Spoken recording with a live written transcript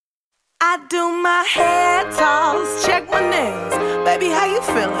I do my hair toss, check my nails. Baby, how you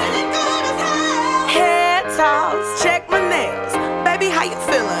feeling? Hair toss, check my nails. Baby, how you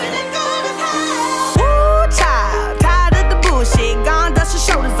feeling? Woo, child, tired of the bullshit. Gone, dust your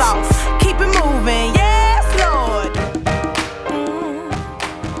shoulders off. Keep it moving, yes, Lord.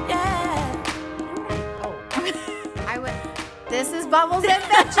 This is Bubbles and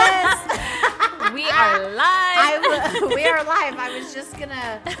Bitches. We are live. We are live. I was just going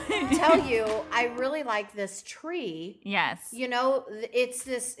to tell you, I really like this tree. Yes. You know,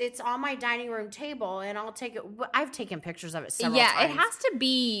 it's on my dining room table, and I'll take it. I've taken pictures of it several times. Yeah, it has to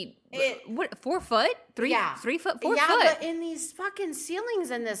be, 4 foot? 3 foot? 4 foot? Yeah, but in these fucking ceilings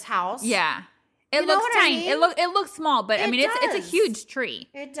in this house. Yeah. It looks tiny. I mean? It looks small, but it's a huge tree.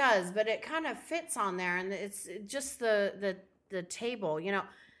 It does, but it kind of fits on there, and it's just the table. You know,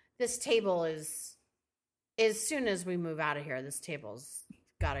 this table is, as soon as we move out of here, this table's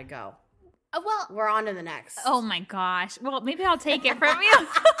got to go. Well, we're on to the next. Oh my gosh. Well, maybe I'll take it from you.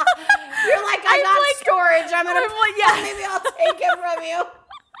 You're like, I got storage. I'm gonna. Yeah, maybe I'll take it from you.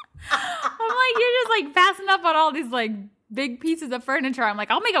 I'm like, you're just like passing up on all these like big pieces of furniture. I'm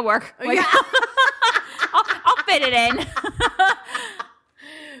like, I'll make it work. Like, yeah. I'll fit it in.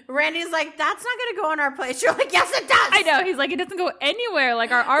 Randy's like, that's not going to go in our place. You're like, yes, it does. I know. He's like, it doesn't go anywhere.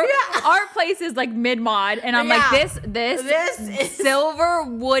 Like our place is like mid-mod. And I'm like, this silver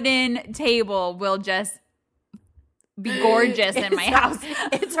wooden table will just be gorgeous in my house.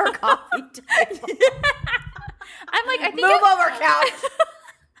 It's our coffee table. I'm like, I think move over, couch.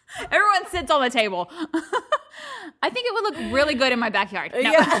 Everyone sits on the table. I think it would look really good in my backyard. No.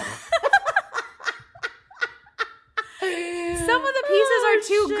 Yeah. Some of the pieces are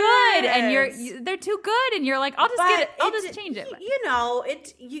too good, and they're too good, and you're like, I'll just change it. You know,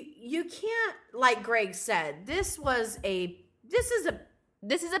 you can't, like Greg said, this is a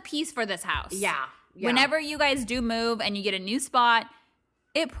piece for this house. Yeah. Whenever you guys do move and you get a new spot,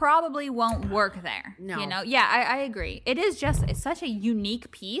 it probably won't work there. No. You know? Yeah, I agree. It's such a unique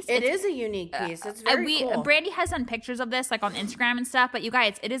piece. It is a unique piece. It's very cool. Brandy has done pictures of this like on Instagram and stuff, but you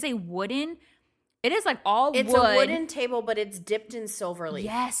guys, it is like all wood. It's a wooden table, but it's dipped in silver leaf.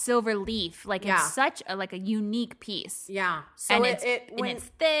 Yes, silver leaf. Like it's such a unique piece. Yeah. So and it's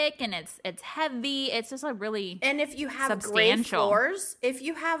thick and it's heavy. It's just a really and if you have gray floors, if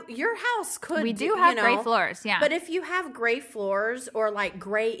you have your house could we do have gray floors, yeah. But if you have gray floors or like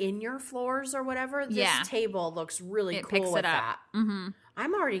gray in your floors or whatever, this table looks really cool picks with it up. that. Mm-hmm.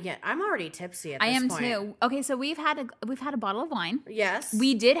 I'm already tipsy at this point. I am too. Okay, so we've had a bottle of wine. Yes.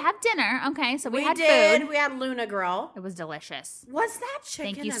 We did have dinner. Okay, so we had food. We had Luna Grill. It was delicious. Was that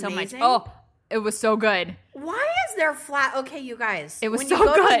chicken Thank you amazing? so much. Oh, it was so good. Why is there flat? Okay, you guys. It was when so you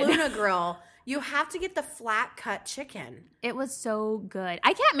go good. to Luna Grill, you have to get the flat cut chicken. It was so good.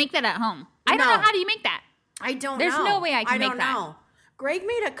 I can't make that at home. I don't know. How do you make that? I don't know. There's no way I can make that. I don't know. Greg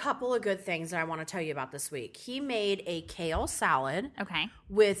made a couple of good things that I want to tell you about this week. He made a kale salad. Okay.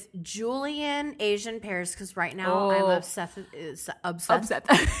 With julienne Asian pears, because right now I'm obsessed. I'm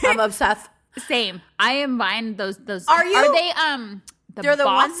obsessed. Same. I am buying those. Are you? Are they they're the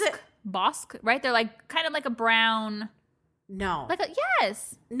ones that Bosque, right? They're like kind of like a brown. No.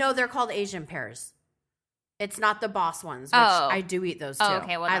 Yes. No, they're called Asian pears. It's not the Boss ones, which I do eat those too. Oh,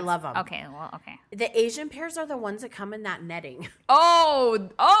 okay. Well, I love them. Okay. Well, okay. The Asian pears are the ones that come in that netting. Okay.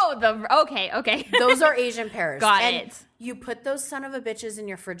 Those are Asian pears. Got it. You put those son of a bitches in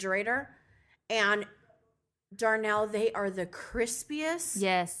your refrigerator, and Darnell, they are the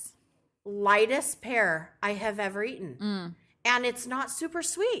crispiest, lightest pear I have ever eaten. Mm. And it's not super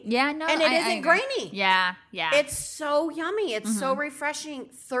sweet. Yeah, no. And it isn't grainy. Yeah. It's so yummy. It's so refreshing.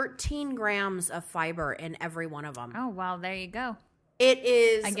 13 grams of fiber in every one of them. Oh, well, there you go. It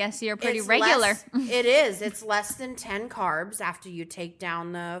is. I guess you're pretty regular. It is. It's less than 10 carbs after you take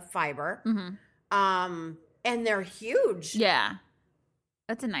down the fiber. Mm-hmm. And they're huge. Yeah.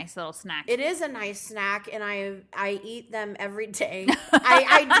 That's a nice little snack. It is a nice snack, and I eat them every day.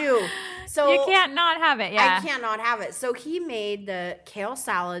 I do. So you can't not have it. Yeah, I can't not have it. So he made the kale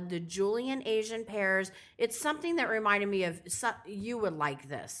salad, the julienne Asian pears. It's something that reminded me of you would like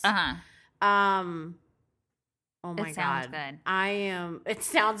this. Oh my God! It sounds good. It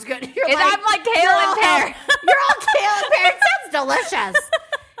sounds good. I'm like kale and pear. You're all kale and pear. It sounds delicious.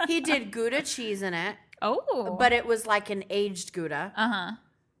 He did Gouda cheese in it. Oh. But it was like an aged Gouda. Uh-huh.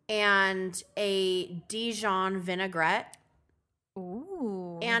 And a Dijon vinaigrette.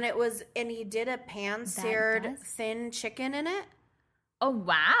 Ooh. And he did a pan-seared thin chicken in it. Oh,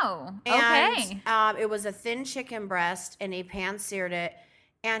 wow. And, it was a thin chicken breast, and he pan-seared it,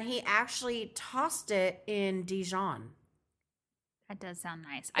 and he actually tossed it in Dijon. That does sound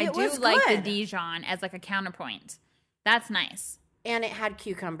nice. I do like the Dijon as like a counterpoint. That's nice. And it had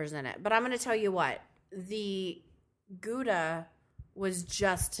cucumbers in it. But I'm going to tell you what. The Gouda was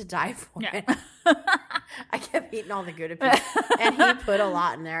just to die for. Yeah. I kept eating all the Gouda pieces. And he put a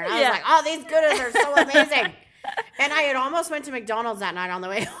lot in there. And I was like, oh, these Goudas are so amazing. And I had almost went to McDonald's that night on the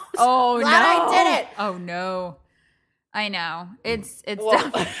way home. Oh, no. I did it. Oh, no. I know. It's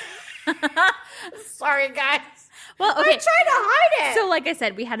Sorry, guys. Well, okay. I tried to hide it. So, like I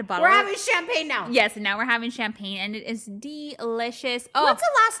said, we had a bottle. We're having champagne now. Yes, and now we're having champagne, and it is delicious. Oh, when's the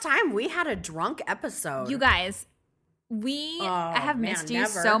last time we had a drunk episode? You guys, I have missed you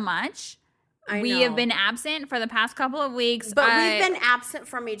so much. We have been absent for the past couple of weeks. But we've been absent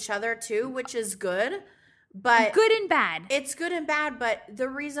from each other, too, which is good. But good and bad. It's good and bad, but the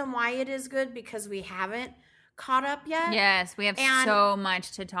reason why it is good because we haven't caught up yet. Yes, we have so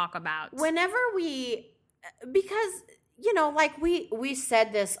much to talk about. Whenever because, like we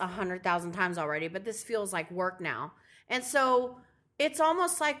said this 100,000 times already, but this feels like work now. And so it's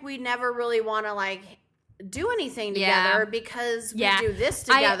almost like we never really want to like do anything together because we do this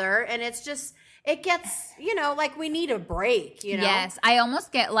together. And it's just, it gets, like we need a break, Yes, I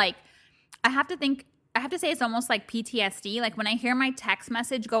almost get like, I have to say it's almost like PTSD. Like when I hear my text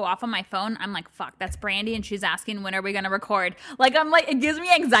message go off on my phone, I'm like, fuck, that's Brandy and she's asking when are we going to record. Like I'm like, it gives me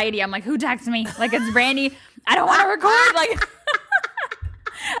anxiety. I'm like, who texts me? Like it's Brandy. I don't want to record. Like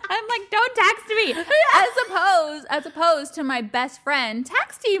I'm like, don't text me. As opposed to my best friend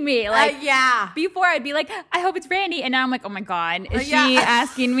texting me. Like before I'd be like, I hope it's Brandy. And now I'm like, oh my God, is she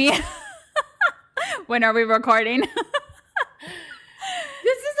asking me when are we recording?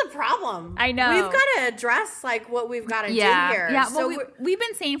 This is a problem. I know. We've got to address like what we've got to do here. Yeah, well, we've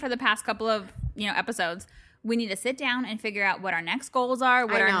been saying for the past couple of episodes, we need to sit down and figure out what our next goals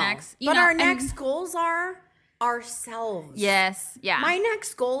are. Our next goals are ourselves. Yes, yeah. My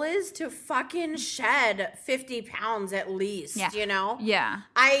next goal is to fucking shed 50 pounds at least. Yeah. Yeah.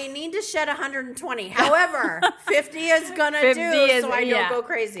 I need to shed 120. However, 50 is gonna do so I don't go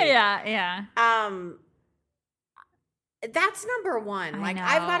crazy. Yeah. That's number one. Like,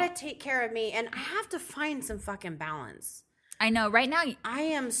 I've got to take care of me, and I have to find some fucking balance. I know. Right now, I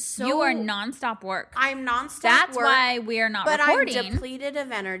am so... You are nonstop work. I'm nonstop That's work. That's why we are not recording. But I'm depleted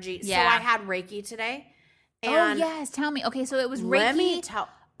of energy. Yeah. So I had Reike today. And yes. Tell me. Okay, so it was Reike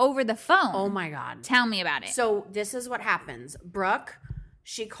over the phone. Oh, my God. Tell me about it. So this is what happens. Brooke,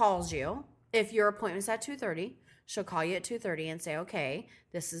 she calls you. If your appointment's at 2:30, she'll call you at 2:30 and say, okay,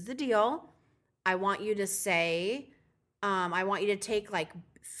 this is the deal. I want you to say... I want you to take like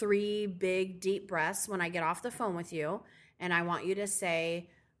 3 big deep breaths when I get off the phone with you. And I want you to say,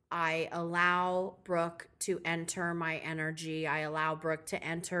 I allow Brooke to enter my energy. I allow Brooke to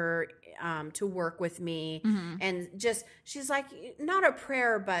enter, to work with me. Mm-hmm. And just, she's like, not a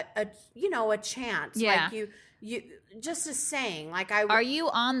prayer, but a chant. Yeah. Like you just a saying. Like Are you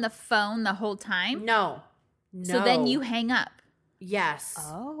on the phone the whole time? No. So then you hang up. Yes.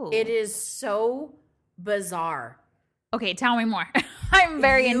 Oh. It is so bizarre. Okay, tell me more. I'm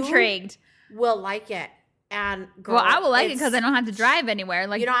very intrigued. Will like it. And girl, well, I will like it because I don't have to drive anywhere.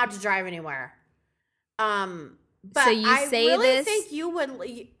 Like you don't have to drive anywhere. But so you say I really this? think you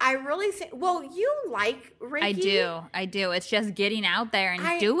would. I really think. Well, you like Reike. I do. It's just getting out there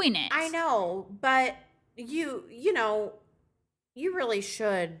and doing it. I know, but you really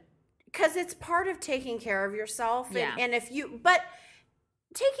should because it's part of taking care of yourself. Yeah. And if you, but.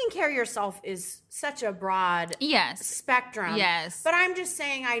 Taking care of yourself is such a broad spectrum. Yes. But I'm just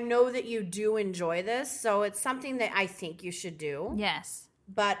saying I know that you do enjoy this, so it's something that I think you should do. Yes.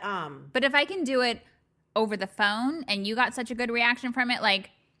 But if I can do it over the phone and you got such a good reaction from it,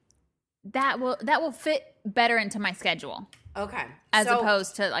 like that will fit better into my schedule. Okay. As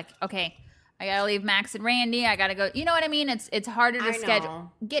opposed to like, okay, I gotta leave Max and Randy. I gotta go. You know what I mean? It's harder to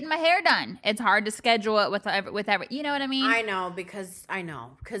schedule. Getting my hair done. It's hard to schedule it with every. You know what I mean? I know because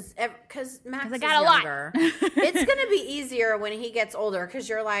Max is younger. It's gonna be easier when he gets older because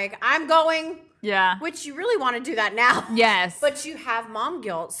you're like, I'm going. Yeah. Which you really want to do that now. Yes. But you have mom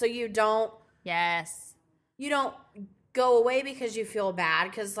guilt, so you don't. Yes. You don't go away because you feel bad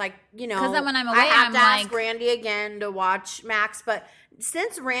because because then when I'm away, I have to ask Randy again to watch Max, but.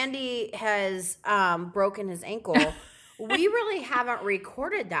 Since Randy has broken his ankle, we really haven't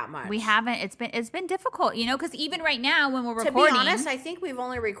recorded that much. We haven't. It's been difficult, because even right now when we're recording, to be honest, I think we've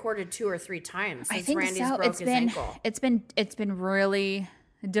only recorded 2 or 3 times since Randy's broke his ankle. It's been really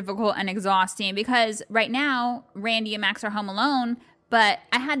difficult and exhausting because right now Randy and Max are home alone, but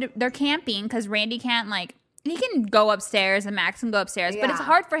they're camping because Randy can't he can go upstairs and Max can go upstairs, but it's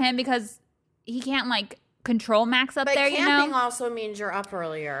hard for him because he can't control max up there, camping also means you're up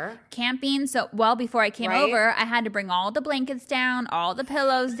earlier. Camping, before I came over, I had to bring all the blankets down, all the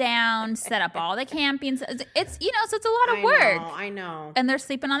pillows down, set up all the camping. It's, so it's a lot of work. I know. And they're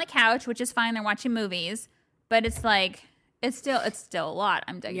sleeping on the couch, which is fine. They're watching movies. But it's like, it's still a lot.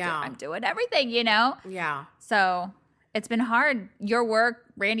 I'm doing everything, Yeah. So it's been hard. Your work,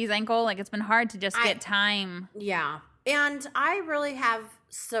 Randy's ankle, it's been hard to just get time. Yeah. And I really have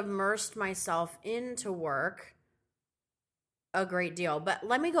submersed myself into work a great deal. But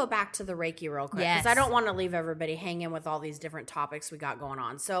let me go back to the Reiki real quick, because I don't want to leave everybody hanging with all these different topics we got going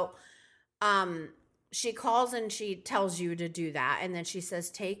on. So she calls and she tells you to do that. And then she says,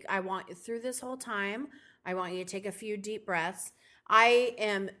 through this whole time, I want you to take a few deep breaths. I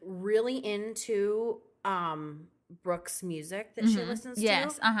am really into Brooke's music that she listens to.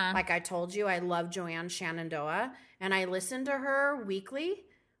 Yes, Like I told you, I love Joanne Shenandoah, and I listen to her weekly.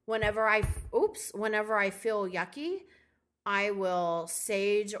 Whenever I feel yucky, I will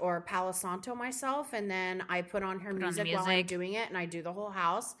sage or Palo Santo myself, and then I put on her music while I'm doing it, and I do the whole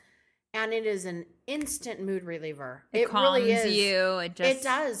house. And it is an instant mood reliever. It calms really is. You. It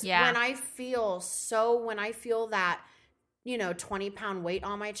does. Yeah. When I feel that, 20-pound weight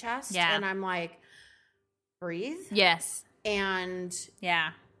on my chest, and I'm like, breathe. Yes. And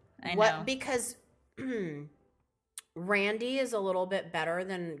I know. Because Randy is a little bit better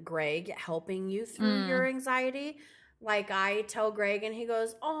than Greg helping you through your anxiety. Like I tell Greg and he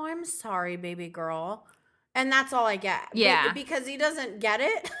goes, "Oh, I'm sorry, baby girl." And that's all I get. Yeah. Because he doesn't get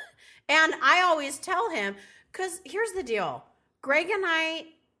it. And I always tell him, because here's the deal. Greg and I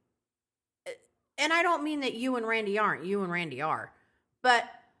don't mean that you and Randy aren't. You and Randy are. But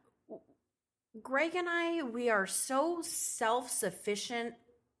Greg and I, we are so self-sufficient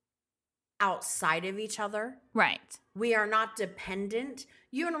outside of each other. Right. We are not dependent.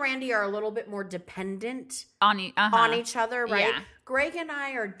 You and Randy are a little bit more dependent on each other, right? Yeah. Greg and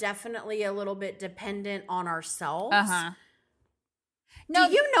I are definitely a little bit dependent on ourselves. No,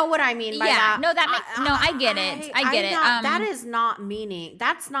 do you know what I mean by that? No, I get it. I get it. That is not meaning.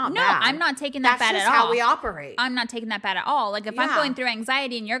 That's not bad. No, I'm not taking that bad at all. That's just how we operate. I'm not taking that bad at all. Like if I'm going through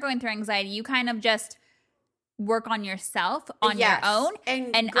anxiety and you're going through anxiety, you kind of just work on yourself on your own.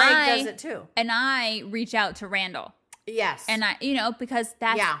 And Greg does it too. And I reach out to Randall. Yes. And I, because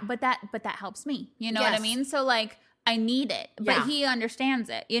that's, but that helps me. You know what I mean? So like I need it, but he understands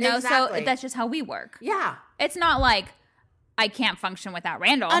it, Exactly. So that's just how we work. Yeah. It's not like I can't function without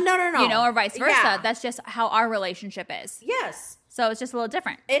Randall. No. Or vice versa. Yeah. That's just how our relationship is. Yes. So it's just a little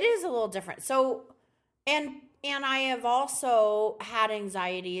different. It is a little different. So, and I have also had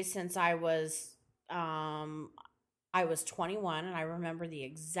anxiety since I was 21, and I remember the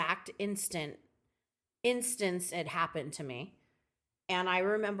exact instance it happened to me. And I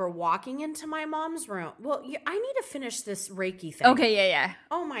remember walking into my mom's room. Well, I need to finish this Reiki thing. Okay, yeah.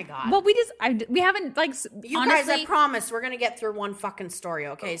 Oh my God. Well, we haven't You honestly, guys, I promise we're going to get through one fucking story,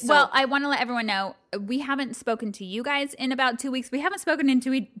 okay? So, well, I want to let everyone know, we haven't spoken to you guys in about 2 weeks. We haven't spoken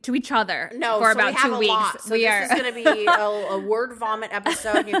to each other for about 2 weeks. Lot. So this is going to be a word vomit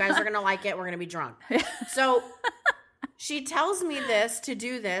episode. You guys are going to like it. We're going to be drunk. So she tells me to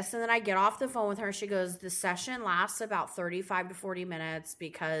do this, and then I get off the phone with her. She goes, the session lasts about 35 to 40 minutes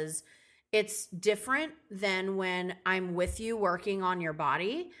because it's different than when I'm with you working on your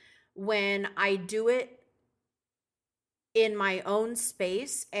body. When I do it in my own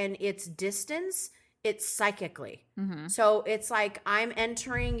space and it's distance, it's psychically. Mm-hmm. So it's like I'm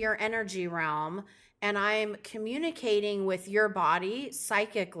entering your energy realm and I'm communicating with your body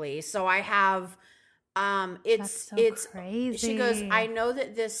psychically. So I have... it's crazy. She goes, I know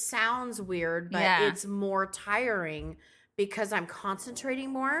that this sounds weird, but it's more tiring because I'm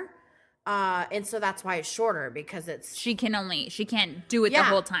concentrating more. And so that's why it's shorter, because she can't do it the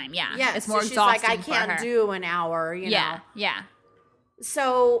whole time. Yeah. Yeah. It's more so she's exhausting like, I can't do an hour, you know? Yeah.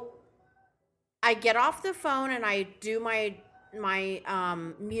 So I get off the phone and I do my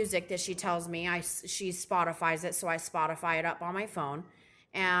music that she tells me. She Spotify's it. So I Spotify it up on my phone.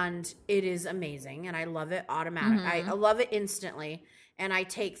 And it is amazing, and I love it automatic. Mm-hmm. I love it instantly. And I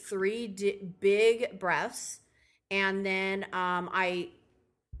take 3 big breaths, and then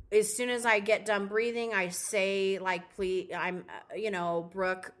as soon as I get done breathing, I say, like, please,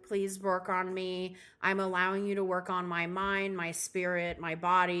 Brooke, please work on me. I'm allowing you to work on my mind, my spirit, my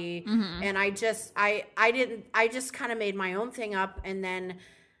body. Mm-hmm. And I just kind of made my own thing up, and then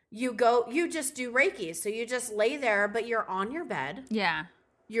you just do Reiki. So you just lay there, but you're on your bed. Yeah.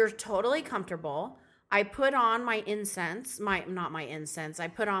 You're totally comfortable. I put on my incense, I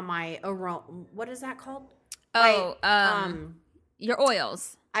put on my aroma. What is that called? Your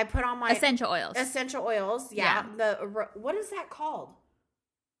oils. I put on my essential oils. Essential oils. Yeah. What is that called?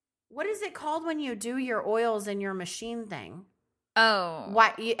 What is it called when you do your oils in your machine thing? Oh,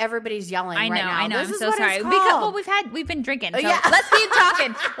 why everybody's yelling right now? I know. This I'm is so what sorry. it's Because called. we've been drinking. So let's keep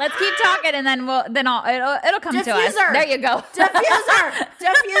talking. Let's keep talking, and then it'll come to us. There you go.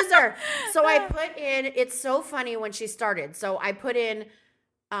 Diffuser. So I put in. It's so funny when she started. So I put in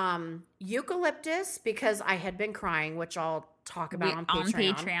eucalyptus because I had been crying, which I'll talk about on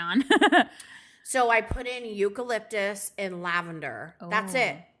Patreon. So I put in eucalyptus and lavender. That's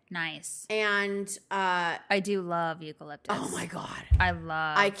it. Nice. And I do love eucalyptus. Oh my God.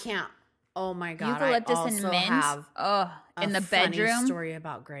 I can't. Oh my God. Eucalyptus I and also mint. Have in the bedroom. Funny story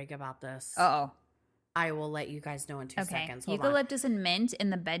about Greg about this. I will let you guys know in 2 seconds. Hold eucalyptus and mint in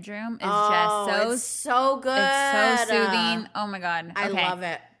the bedroom is it's so good. It's so soothing. Oh my God. I love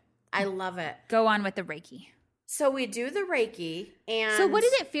it. I love it. Go on with the Reiki. So we do the Reiki, and so what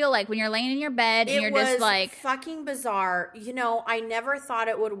did it feel like when you're laying in your bed and you're just like fucking bizarre? You know, I never thought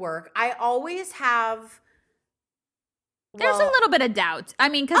it would work. I always have. There's a little bit of doubt. I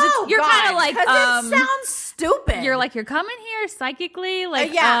mean, because you're kind of like, it sounds stupid. You're like, you're coming here psychically,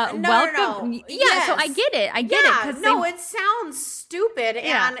 like, welcome. No. Yeah, yes. so I get it. I get it. No, it sounds stupid,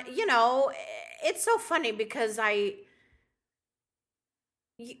 and you know, it's so funny because I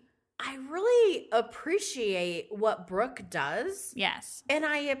really appreciate what Brooke does. Yes. And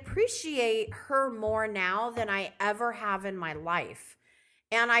I appreciate her more now than I ever have in my life.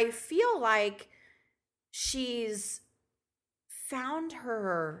 And I feel like she's found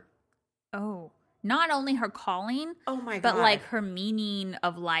her. Not only her calling. Oh my God. But like her meaning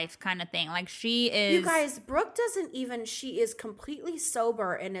of life kind of thing. Like she is. You guys, Brooke she is completely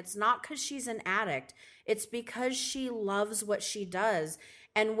sober, and it's not because she's an addict. It's because she loves what she does.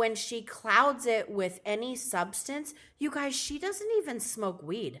 And when she clouds it with any substance, you guys, she doesn't even smoke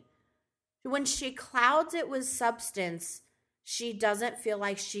weed. When she clouds it with substance, she doesn't feel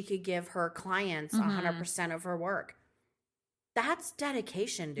like she could give her clients 100% of her work. That's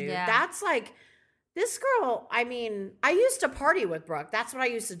dedication, dude. Yeah. That's like, this girl, I mean, I used to party with Brooke. That's what I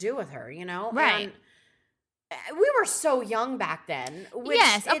used to do with her, you know? Right. And we were so young back then.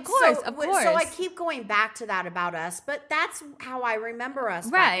 Yes, of course. So I keep going back to that about us, but that's how I remember us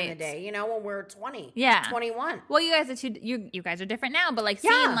back in the day, you know, when we were 20, 21. Well, you guys are you guys are different now, but like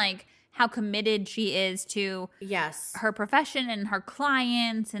seeing like how committed she is to her profession and her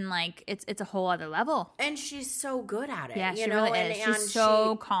clients, and like it's a whole other level. And she's so good at it. Yeah, she really is. She's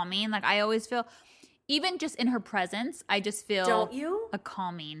so calming. Like I always feel. Even just in her presence, I just feel a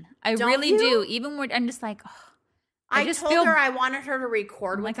calming. I really do. Even when I'm just like, I told her I wanted her to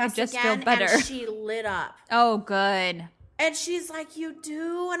record with us again, and she lit up. Oh, good. And she's like, "You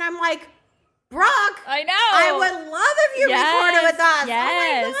do?" And I'm like, "Brooke, I know. I would love if you recorded with us."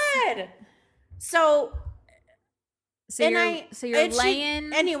 Yes. Oh my God. So you're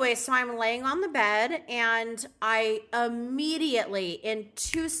laying. Anyway, so I'm laying on the bed, and I immediately, in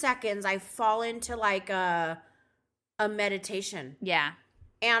 2 seconds, I fall into like a meditation. Yeah.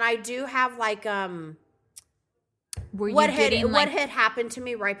 And I do have like what had happened to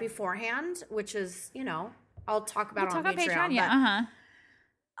me right beforehand, which is, you know, I'll talk about on Patreon. Yeah.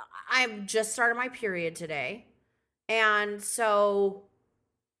 I've just started my period today, and so.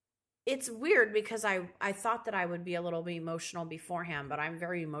 It's weird because I thought that I would be a little bit emotional beforehand, but I'm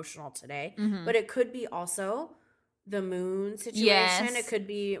very emotional today. Mm-hmm. But it could be also the moon situation. Yes. It could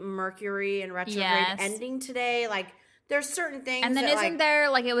be Mercury and retrograde ending today. Like there's certain things. And then isn't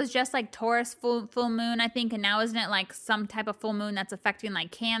there like it was just like Taurus full moon, I think, and now isn't it like some type of full moon that's affecting like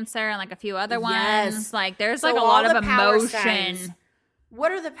Cancer and like a few other ones? Like there's like a lot of emotion. Signs.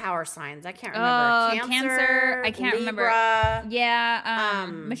 What are the power signs? I can't remember. Cancer. I can't Libra. remember. Yeah.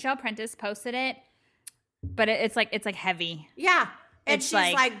 Michelle Prentice posted it, but it's like heavy. Yeah. And she's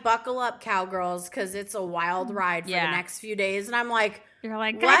like, buckle up, cowgirls, because it's a wild ride for the next few days. And I'm like, you're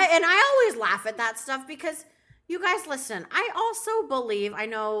like, what? God. And I always laugh at that stuff because you guys listen. I also believe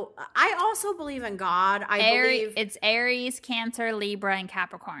in God. I believe it's Aries, Cancer, Libra, and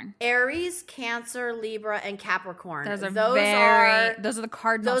Capricorn. Aries, Cancer, Libra, and Capricorn. Those are the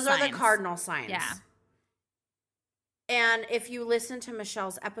cardinal signs. Those are the cardinal signs. Yeah. And if you listen to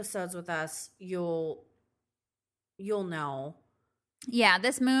Michelle's episodes with us, you'll know. Yeah,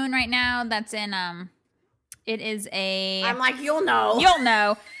 this moon right now that's in it is a I'm like, you'll know. You'll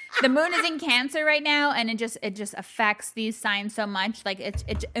know. The moon is in Cancer right now, and it just affects these signs so much. Like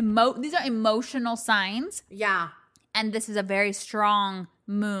these are emotional signs. Yeah. And this is a very strong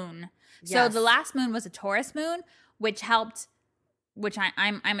moon. Yes. So the last moon was a Taurus moon, which helped which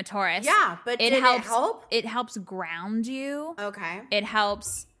I'm a Taurus. Yeah, but did it help? It helps ground you. Okay. It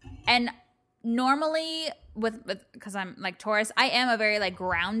helps, and normally because I'm like Taurus, I am a very like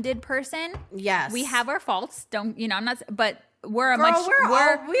grounded person. Yes, we have our faults. I'm not, but we all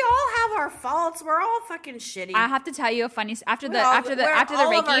have our faults. We're all fucking shitty. I have to tell you a funny after the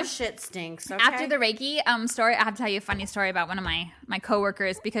Reiki. Of our shit stinks. Okay? After the Reiki story, I have to tell you a funny story about one of my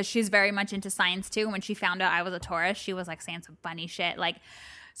coworkers because she's very much into science too. When she found out I was a Taurus, she was like saying some funny shit. Like,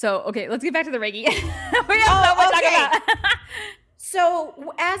 so okay, let's get back to the Reiki. We have so much to talk about.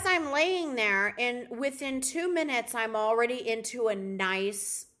 So as I'm laying there, and within 2 minutes, I'm already into a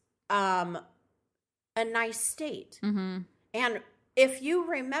nice state. Mm-hmm. And if you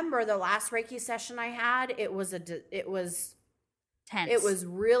remember the last Reiki session I had, it was tense. It was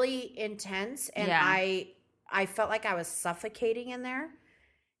really intense, and yeah. I felt like I was suffocating in there.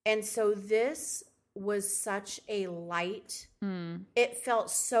 And so this was such a light. It felt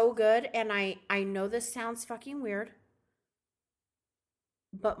so good, and I know this sounds fucking weird,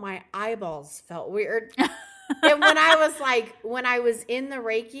 but my eyeballs felt weird. And when I was in the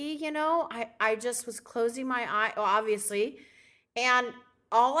Reiki, you know, I just was closing my eye, obviously, and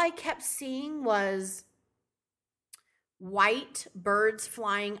all I kept seeing was white birds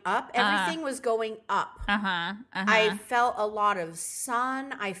flying up. Everything was going up. I felt a lot of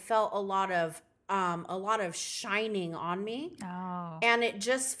sun. I felt a lot of shining on me. Oh. And it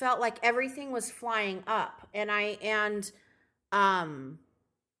just felt like everything was flying up. And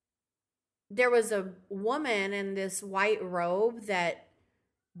there was a woman in this white robe that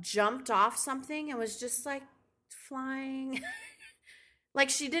jumped off something and was just like flying. Like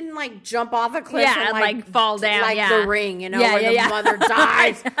she didn't like jump off a cliff and like fall down. Like the Ring, you know, where the mother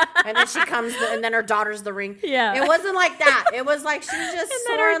dies and then she comes and then her daughter's the Ring. Yeah. It wasn't like that. It was like she was just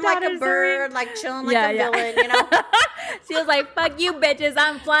soaring like a bird, like chilling like a villain, you know. She was like, fuck you bitches,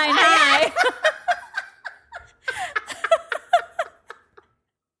 I'm flying high.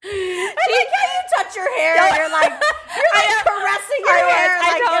 I like how you touch your hair and you're like caressing your hair.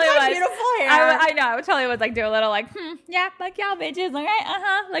 Like, totally beautiful hair. I know. I totally was like do a little like, yeah, fuck y'all bitches. Like,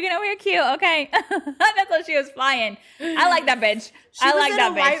 look at her, we're cute. Okay. That's what she was flying. I like that bitch. I like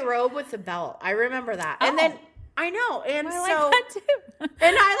that bitch. She was in a white robe with a belt. I remember that. And then, I know. And I like that too.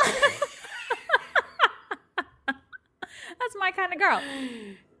 And I like. That's my kind of girl.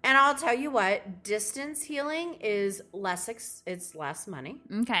 And I'll tell you what, distance healing is it's less money.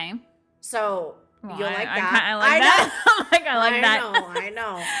 Okay. So you'll like that. I like that. I like that. I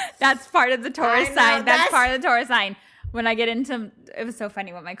know. That's part of the Taurus sign. That's part of the Taurus sign. When I get into, it was so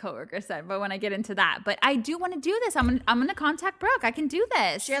funny what my coworker said, but when I get into that, but I do want to do this. I'm gonna contact Brooke. I can do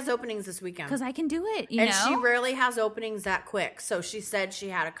this. She has openings this weekend because I can do it. You know, she rarely has openings that quick. So she said she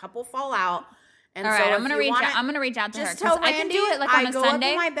had a couple fall out. And all right, so I'm gonna reach out to her because I can do it like on a go Sunday.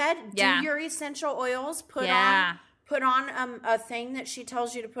 Up in my bed, do your essential oils, put on a thing that she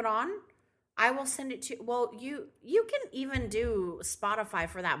tells you to put on. I will send it to you. Well, you can even do Spotify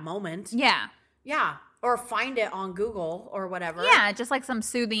for that moment. Yeah. Yeah. Or find it on Google or whatever. Yeah, just like some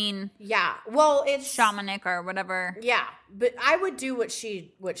soothing. Yeah. Well, it's shamanic or whatever. Yeah. But I would do what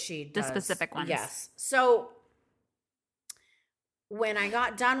she does. The specific ones. Yes. So when I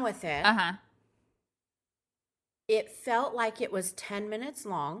got done with it, it felt like it was 10 minutes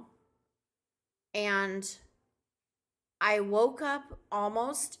long, and I woke up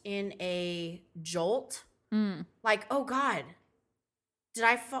almost in a jolt. Like, oh God, did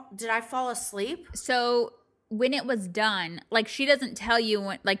I fall asleep? So when it was done, like she doesn't tell you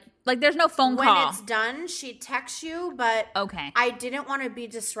when, like there's no phone call. When it's done, she texts you, but okay. I didn't want to be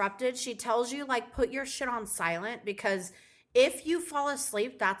disrupted. She tells you like put your shit on silent because if you fall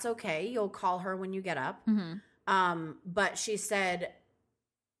asleep, that's okay. You'll call her when you get up. Mm-hmm. But she said,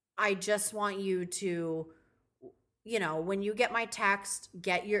 I just want you to, you know, when you get my text,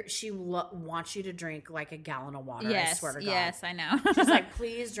 she wants you to drink like a gallon of water. Yes, I swear to God. Yes, I know. She's like,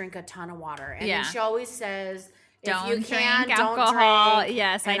 please drink a ton of water. And then she always says, don't if you can, drink don't alcohol. Drink.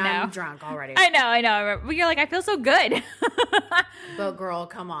 Yes, and I know. I'm drunk already. I know. But you're like, I feel so good. But girl,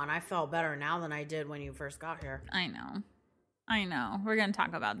 come on. I felt better now than I did when you first got here. I know. We're going to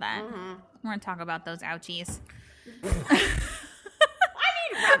talk about that. Mm-hmm. We're going to talk about those ouchies. I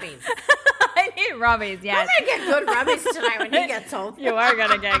need rubbies. I need rubbies, yes. I'm going to get good rubbies tonight when he gets home. You are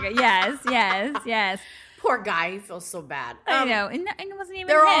going to get good. Yes. Poor guy. He feels so bad. I know. And it wasn't even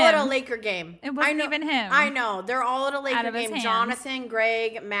they're him. They're all at a Laker game. It wasn't even him. I know. They're all at a Laker game. Jonathan,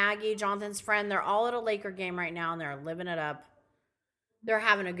 Greg, Maggie, Jonathan's friend. They're all at a Laker game right now, and they're living it up. They're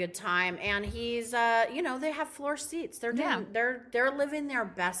having a good time, and he's, they have floor seats. They're they're living their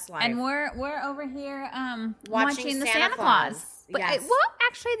best life. And we're over here watching the Santa Claus. But yes.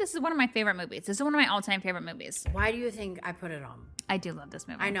 Actually, this is one of my favorite movies. This is one of my all-time favorite movies. Why do you think I put it on? I do love this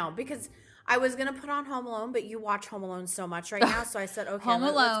movie. I know, because I was gonna put on Home Alone, but you watch Home Alone so much right now, so I said, okay. Home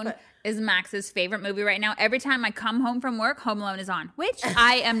Alone is Max's favorite movie right now. Every time I come home from work, Home Alone is on, which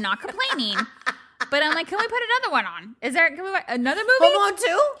I am not complaining. But I'm like, can we put another one on? Can we watch another movie? Home Alone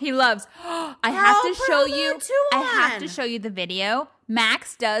 2? He loves. I have to show you the video.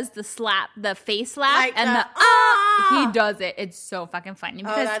 Max does the face slap, and he does it. It's so fucking funny.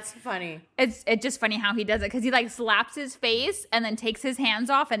 Oh, that's funny. It's just funny how he does it, because he like slaps his face and then takes his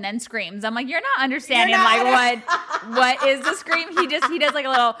hands off and then screams. I'm like, you're not understanding what is the scream. He does like a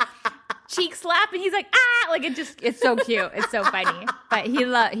little cheek slap, and he's like, like it's so cute. It's so funny. But he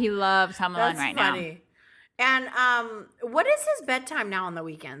loves Home Alone right funny. Now. And what is his bedtime now on the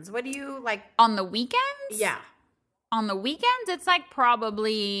weekends? What do you like on the weekends? Yeah. On the weekends, it's like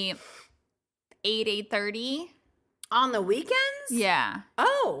probably 8:30. On the weekends? Yeah.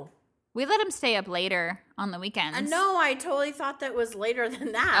 Oh. We let him stay up later on the weekends. No, I totally thought that was later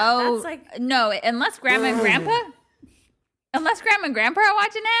than that. Oh, that's like no, unless Grandma and Grandpa are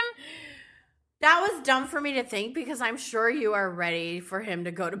watching him. That was dumb for me to think, because I'm sure you are ready for him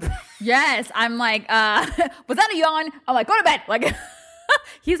to go to bed. Yes, I'm like, was that a yawn? I'm like, go to bed. Like,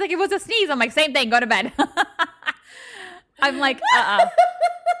 he's like, it was a sneeze. I'm like, same thing, go to bed. I'm like,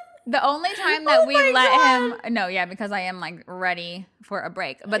 The only time that we let him, because I am like ready for a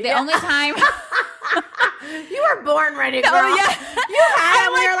break. But the only time. You were born ready, girl. Oh, yeah. You had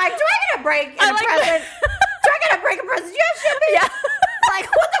him. You're like, do I get a break and a present? Do I get a break and present? You have shipping? Yeah. Like,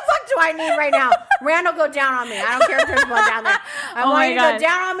 what the fuck do I need right now? Randall, go down on me. I don't care if there's blood down there. I want you to go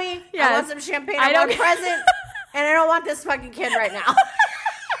down on me. Yes. I want some champagne. I want a present. And I don't want this fucking kid right now. Oh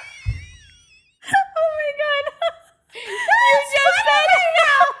my God.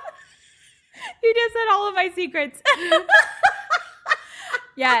 You just said all of my secrets.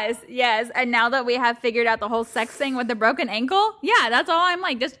 Yes. And now that we have figured out the whole sex thing with the broken ankle, that's all I'm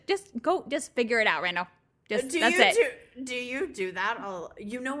like. Just figure it out, Randall. Do you do that?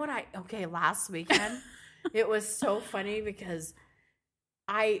 You know what last weekend, it was so funny because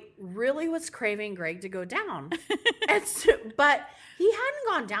I really was craving Greg to go down. But he hadn't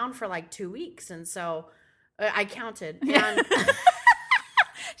gone down for like 2 weeks. And so I counted. And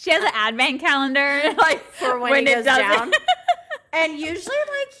she has an advent calendar like for when he goes down. And usually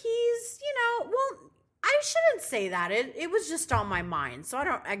like he's, I shouldn't say that. It was just on my mind. So I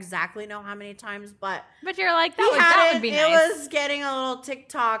don't exactly know how many times, but you're like, that would be nice. It was getting a little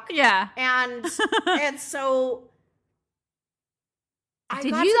TikTok. Yeah. And so I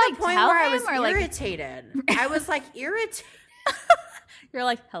Did got you to like the point tell where I him, was or irritated. I was like irritated. You're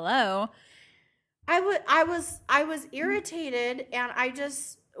like, hello. I was irritated, and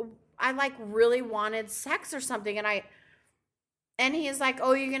I like really wanted sex or something, and he's like,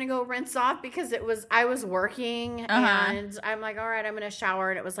 oh, you're gonna go rinse off, because I was working, and I'm like, all right, I'm gonna shower,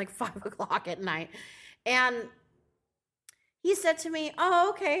 and it was like 5:00 at night, and he said to me,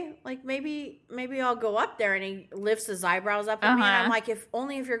 oh, okay, like maybe I'll go up there, and he lifts his eyebrows up at me, and I'm like, if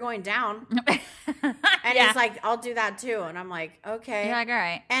you're going down, and he's like, I'll do that too, and I'm like, okay, you're like, all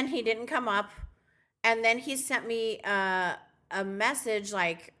right, and he didn't come up. And then he sent me a message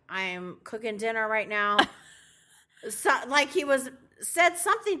like, I'm cooking dinner right now. So, like said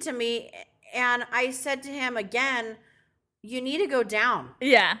something to me, and I said to him again, you need to go down.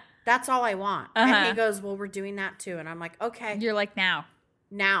 Yeah. That's all I want. And he goes, well, we're doing that too. And I'm like, okay. You're like, now.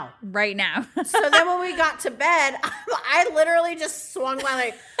 Right now. So then when we got to bed, I literally just swung my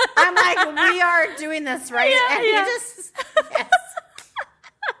leg. I'm like, we are doing this, right? Yeah, and he just, yes.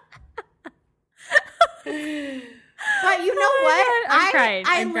 But you know what?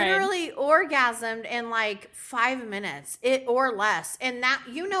 I literally orgasmed in like 5 minutes, or less, and that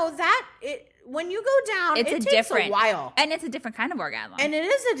when you go down, it takes a while, and it's a different kind of orgasm, and it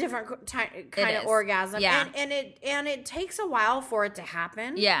is a different kind of orgasm, and it takes a while for it to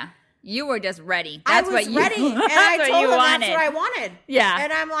happen. Yeah, you were just ready. I was ready, and I told him that's what I wanted. Yeah,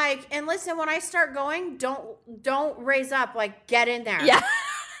 and I'm like, and listen, when I start going, don't raise up, like get in there. Yeah.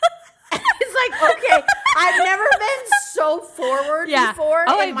 It's like, okay, I've never been so forward before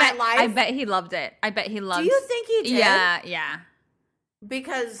in my life. I bet he loved it. Do you think he did? Yeah.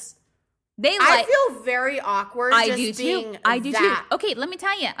 Because I feel very awkward I do too. Okay, let me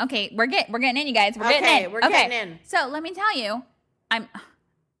tell you. Okay, we're getting in, you guys. We're getting in. So let me tell you, I'm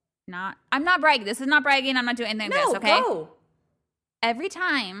not bragging. This is not bragging. I'm not doing anything like this, okay? Go. Every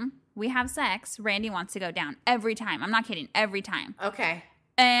time we have sex, Randy wants to go down every time. I'm not kidding. Every time. Okay.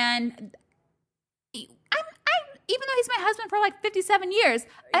 And even though he's my husband for like 57 years,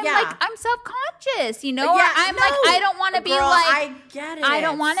 I'm self-conscious, you know? Yeah, I don't want to be like, I get it. I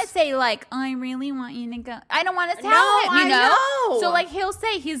don't want to say like, I really want you to go. I don't want to tell him, you know? So like, he'll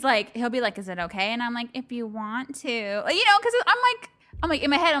be like, is it okay? And I'm like, if you want to, you know, because I'm like, in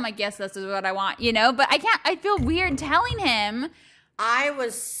my head, I'm like, yes, this is what I want, you know? But I feel weird telling him.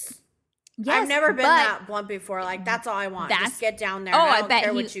 I've never been that blunt before. Like, that's all I want. Just get down there. I don't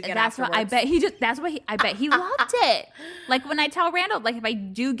care what you get afterwards. I bet he loved it. Like, when I tell Randall, like, if I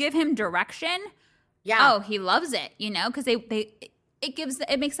do give him direction, he loves it, you know? Because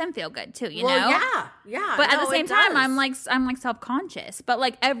it makes them feel good too, you know? Yeah. But at the same time, I'm like self-conscious. But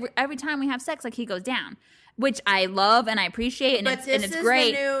like every time we have sex, like, he goes down, which I love and I appreciate, and it's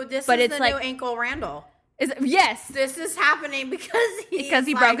great. This is the new ankle Randall. Yes, this is happening because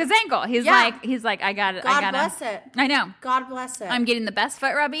he broke his ankle. He's like, I got it. God bless it. I know. God bless it. I'm getting the best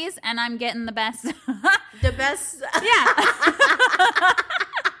foot rubbies, and I'm getting the best. The best. Yeah.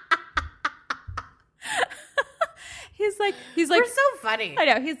 He's like, we're so funny. I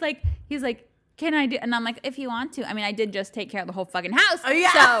know. He's like, can I do? And I'm like, if you want to. I mean, I did just take care of the whole fucking house. Oh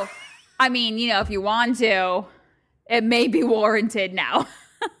yeah. So, I mean, you know, if you want to, it may be warranted now.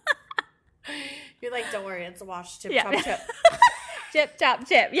 You're like, don't worry, it's a wash. Chip, chop, chip. Chip, chop,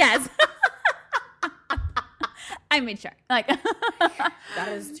 chip. Yes. I made sure. Like, that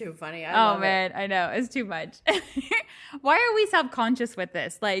is too funny. Man, I know. It's too much. Why are we self-conscious with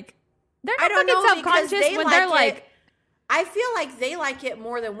this? Like, they're not self-conscious when they're like, I feel like they like it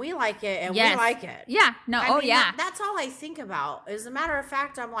more than we like it, and we like it. Yeah. No. That's all I think about. As a matter of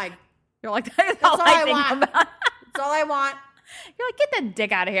fact, I'm like, you're like, that's all I want. About. That's all I want. You're like, get that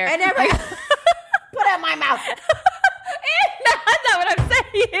dick out of here. I never put it in my mouth. That's not what I'm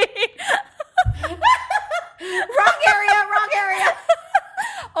saying. Wrong area.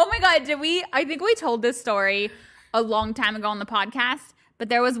 Oh my God, I think we told this story a long time ago on the podcast, but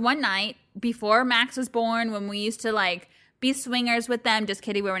there was one night before Max was born when we used to like be swingers with them. Just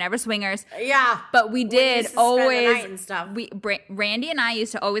kidding, we were never swingers. Yeah. But we did always, spend the night and stuff. Randy and I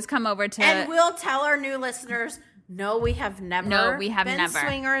used to always come over to. And we'll tell our new listeners, no, we have never been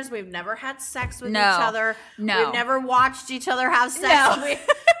swingers. We've never had sex with each other. No. We've never watched each other have sex. No.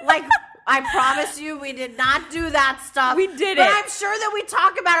 I promise you, we did not do that stuff. We did but I'm sure that we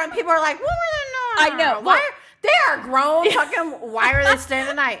talk about it and people are like, well, I know. Why? They are grown. Fucking, why are they staying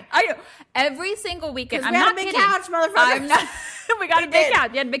the night? I know. Every single weekend. I'm not kidding. We had a big couch, motherfucker. We got a big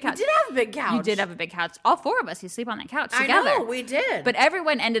couch. You had a big couch. We did have a big couch. You did have a big couch. All four of us. You sleep on that couch together. I know, we did. But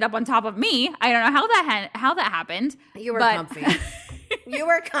everyone ended up on top of me. I don't know how that happened. You were comfy. You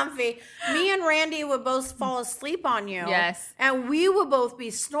were comfy. Me and Randy would both fall asleep on you. Yes. And we would both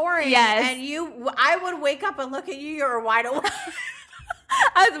be snoring. Yes. And I would wake up and look at you. You were wide awake.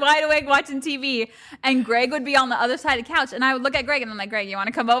 I was wide awake watching TV, and Greg would be on the other side of the couch, and I would look at Greg, and I'm like, Greg, you want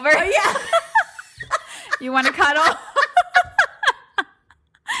to come over? Oh, yeah. You want to cuddle?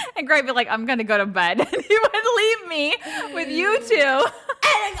 And Greg would be like, I'm going to go to bed. And he would leave me with you two.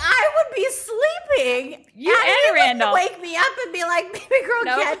 And I would be sleeping. You and Randall. Wake me up and be like, baby girl,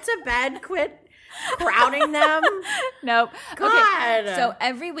 get to bed. Quit crowding them. Nope. God. Okay. So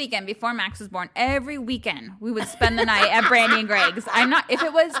every weekend before Max was born, every weekend we would spend the night at Brandy and Greg's. If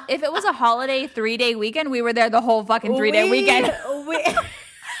it was a holiday 3-day weekend, we were there the whole fucking 3-day weekend.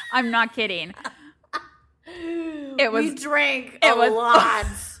 I'm not kidding. We drank a lot.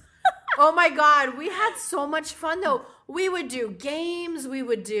 Oh my God, we had so much fun though. We would do games. We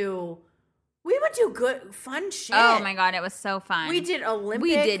would do good fun shit. Oh my God, it was so fun. We did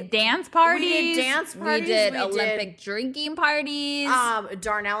dance parties. We did Olympic drinking parties.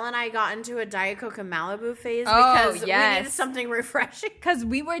 Darnell and I got into a Diet Coke and Malibu phase because we needed something refreshing. Because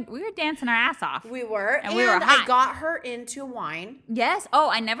we were dancing our ass off. We were. And we were hot. I got her into wine. Yes. Oh,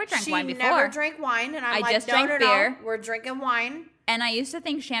 I never drank wine before. She never drank wine. And I just drank beer. We're drinking wine. And I used to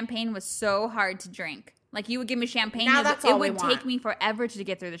think champagne was so hard to drink. Like, you would give me champagne. Now that's all we want. It would take me forever to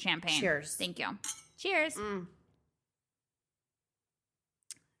get through the champagne. Cheers. Thank you. Cheers.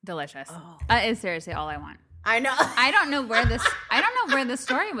 Delicious. Oh. That is seriously all I want. I know. I don't know where this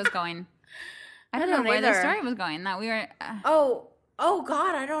story was going. I don't know where the story was going. That we were. Oh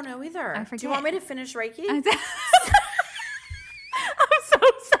God, I don't know either. I forget. Do you want me to finish Reiki? I'm so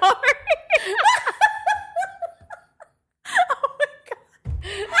sorry.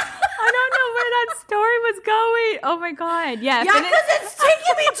 I don't know where that story was going. Oh my God. Yes. Yeah, because it's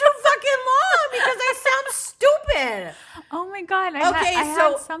taking me too fucking long because I sound stupid. Oh my God. I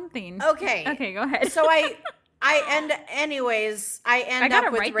had something. Okay. Okay, go ahead. So Anyways, I end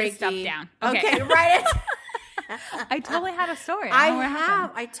up with Reiki. Write this stuff down. Okay, write it. I totally had a story.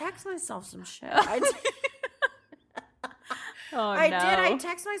 I text myself some shit. I did. I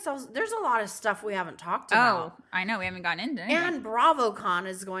text myself. There's a lot of stuff we haven't talked about. Oh, I know. We haven't gotten into it. And BravoCon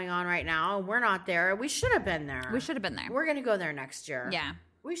is going on right now. We're not there. We should have been there. We're going to go there next year. Yeah.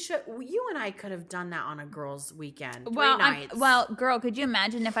 We should. You and I could have done that on a girls' weekend. 3 well, nights. Girl, could you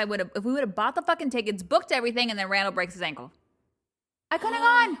imagine if we would have bought the fucking tickets, booked everything, and then Randall breaks his ankle? I couldn't have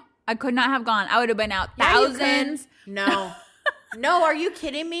gone. I could not have gone. I would have been out thousands. No. No, are you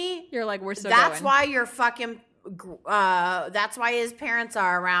kidding me? You're like, we're so That's why you're fucking... that's why his parents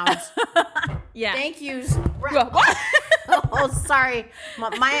are around. Yeah. Thank you. What? Oh, sorry. My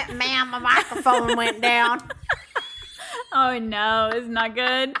microphone went down. Oh, no. It's not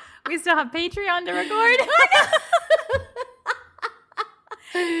good. We still have Patreon to record.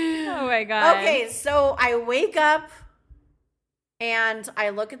 Oh, my God. Okay, so I wake up and I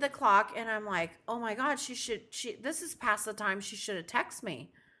look at the clock and I'm like, oh, my God, this is past the time she should have texted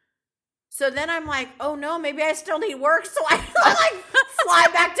me. So then I'm like, oh, no, maybe I still need work. So I like fly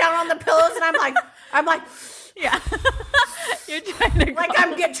back down on the pillows and I'm like, yeah. You're trying to like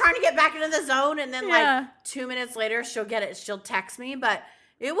I'm trying to get back into the zone, and then like 2 minutes later she'll text me, but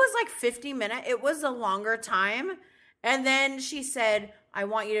it was like 50 minutes. It was a longer time. And then she said, I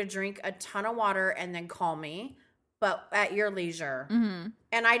want you to drink a ton of water and then call me, but at your leisure. Mm-hmm.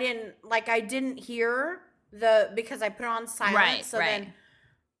 And I didn't hear because I put it on silent. Right, so then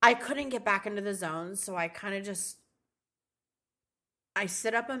I couldn't get back into the zone. So I kind of I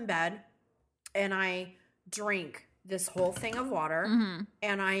sit up in bed and I drink this whole thing of water,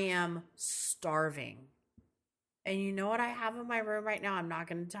 and I am starving. And you know what I have in my room right now? I'm not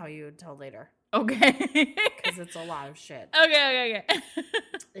going to tell you until later. Okay. Because it's a lot of shit. Okay.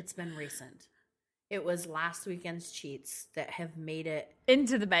 It's been recent. It was last weekend's cheats that have made it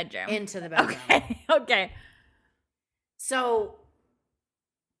into the bedroom. Okay. So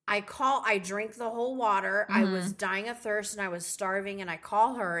I drink the whole water. I was dying of thirst and I was starving, and I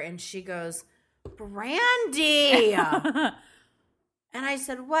call her and she goes, Brandy. And I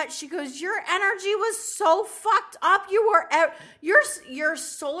said, what? She goes, your energy was so fucked up. Your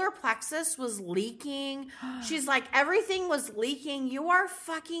solar plexus was leaking. She's like, everything was leaking. You are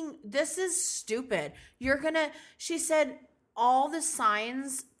fucking, this is stupid. She said, all the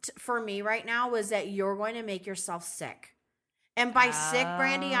signs for me right now was that you're going to make yourself sick. And by sick,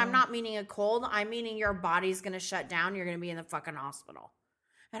 Brandy, I'm not meaning a cold. I'm meaning your body's going to shut down. You're going to be in the fucking hospital.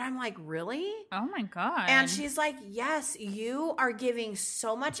 And I'm like, really? Oh, my God. And she's like, yes, you are giving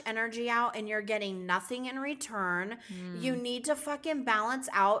so much energy out and you're getting nothing in return. You need to fucking balance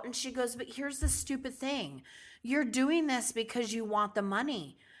out. And she goes, but here's the stupid thing. You're doing this because you want the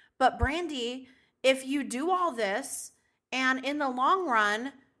money. But Brandy, if you do all this and in the long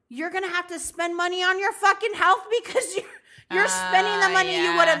run, you're going to have to spend money on your fucking health because you're spending the money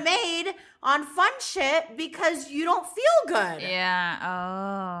you would have made on fun shit because you don't feel good. Yeah.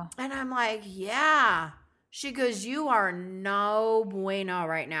 Oh. And I'm like, yeah. She goes, you are no bueno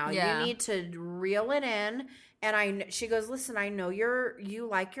right now. Yeah. You need to reel it in. And she goes, listen, I know you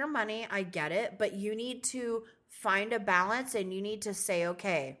like your money. I get it. But you need to find a balance and you need to say,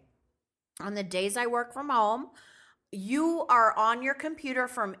 okay, on the days I work from home, you are on your computer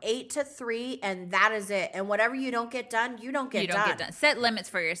from 8 to 3, and that is it. And whatever you don't get done, you don't get done. Set limits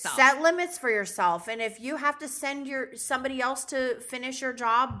for yourself. And if you have to send somebody else to finish your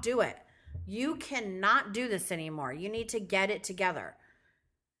job, do it. You cannot do this anymore. You need to get it together.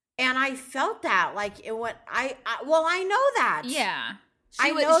 And I felt that, like I know that. Yeah.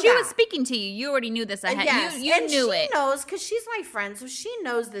 She was speaking to you. You already knew this ahead. Yes. You knew it. She knows because she's my friend, so she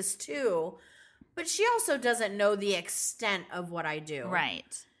knows this too. But she also doesn't know the extent of what I do.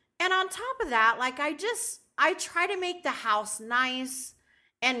 Right. And on top of that, like I try to make the house nice,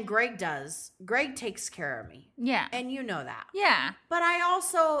 and Greg does. Greg takes care of me. Yeah. And you know that. Yeah. But I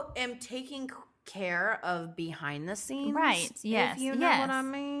also am taking care of behind the scenes. Right. Yes. If you know what I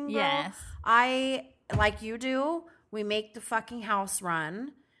mean. Girl. Yes. I, like you do, we make the fucking house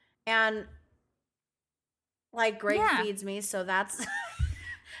run. And like Greg feeds me, so that's...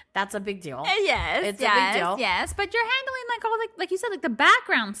 That's a big deal. Yes, it's a big deal. Yes, but you're handling like all like you said, like the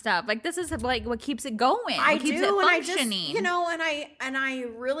background stuff. Like this is like what keeps it going. I keeps do, it and functioning. and I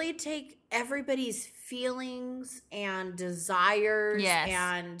really take everybody's feelings and desires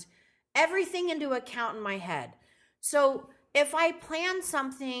and everything into account in my head. So if I plan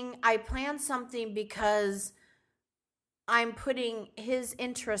something because I'm putting his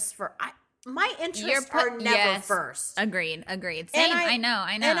interests my interests are never first. Agreed. Same. I know.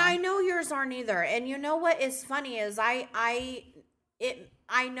 And I know yours aren't either. And you know what is funny is I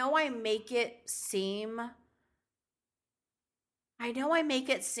know I make it seem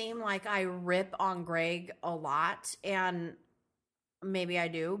like I rip on Greg a lot, and maybe I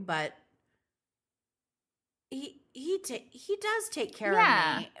do, but he does take care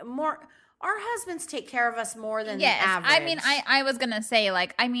of me more. Our husbands take care of us more than the average. I mean, I was gonna say,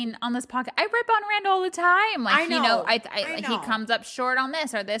 like, I mean, on this podcast, I rip on Rand all the time. Like, I know. Like, he comes up short on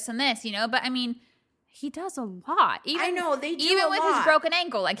this or this and this, But I mean, he does a lot. Even, I know they do. Even with his broken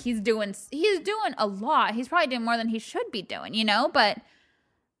ankle, like he's doing a lot. He's probably doing more than he should be doing, But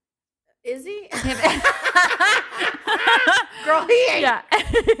is he? Girl, he ain't. Yeah.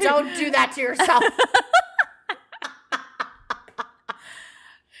 Don't do that to yourself.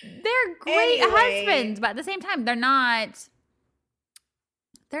 They're great husbands, but at the same time, they're not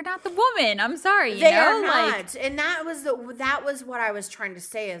the woman. I'm sorry, they are not. And that was what I was trying to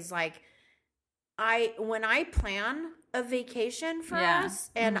say is like, when I plan a vacation for us,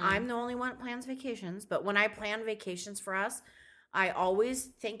 and I'm the only one that plans vacations, but when I plan vacations for us, I always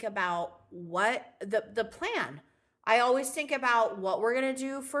think about what the plan. I always think about what we're gonna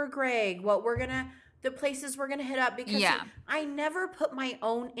do for Greg, the places we're going to hit up, because I never put my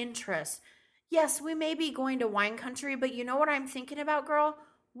own interests. Yes, we may be going to wine country, but you know what I'm thinking about, girl?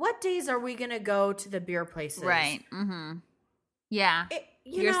 What days are we going to go to the beer places? Right. Mm-hmm. Yeah.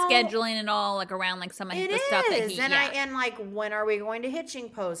 You're scheduling it all like around like some of the stuff that he... And like, when are we going to Hitching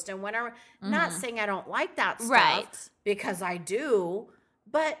Post? And when are... Not saying I don't like that stuff. Right. Because I do.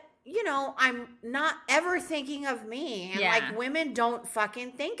 But... I'm not ever thinking of me. And like, women don't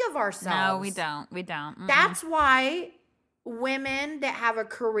fucking think of ourselves. No, we don't. Mm-hmm. That's why women that have a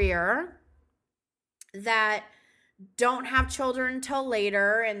career that don't have children until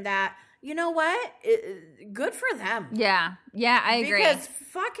later, and that, you know what? Good for them. Yeah. Yeah, I agree. Because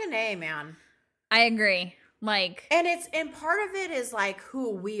fucking A, man. I agree. Like, and part of it is like who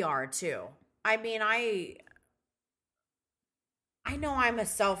we are too. I mean, I know I'm a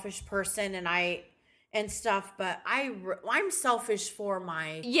selfish person and stuff, but I'm selfish for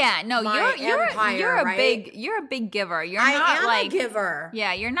my you're empire, right? You're a big giver. I am a giver.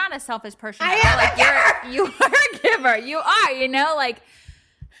 Yeah, you're not a selfish person. I am a giver. You are a giver. You are, like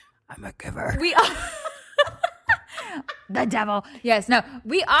I'm a giver. We are the devil. Yes, no,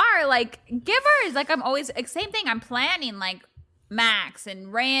 we are like givers. Like, I'm always same thing. I'm planning like Max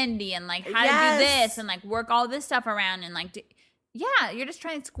and Randy and like how to do this and like work all this stuff around and like. Yeah, you're just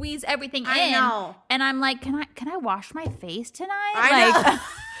trying to squeeze everything in. I know. And I'm like, can I wash my face tonight? Know.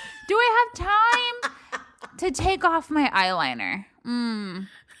 Do I have time to take off my eyeliner?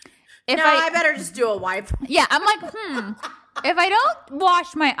 I better just do a wipe. Yeah, I'm like, if I don't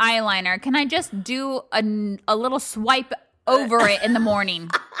wash my eyeliner, can I just do a little swipe over it in the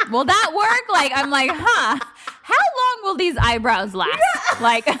morning? Will that work? Like, I'm like, how long will these eyebrows last?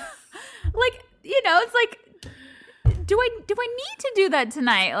 Like, it's like, do I need to do that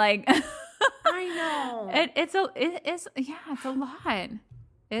tonight? Like, I know it's a lot. It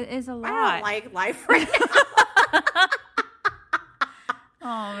is a lot. I don't like life right now.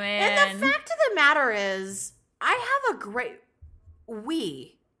 Oh man! And the fact of the matter is, I have a great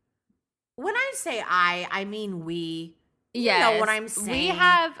we. When I say I mean we. You know what I'm saying. We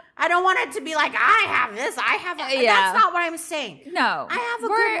have. I don't want it to be like I have this. I have. That's not what I'm saying. No, I have a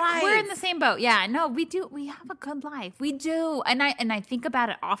good life. We're in the same boat. Yeah. No, we do. We have a good life. We do. And I think about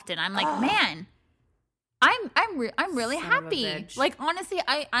it often. I'm like, man, I'm really happy. Like, honestly,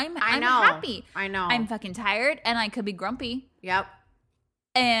 I'm happy. I know. I'm fucking tired, and I could be grumpy. Yep.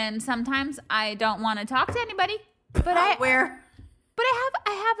 And sometimes I don't want to talk to anybody. But I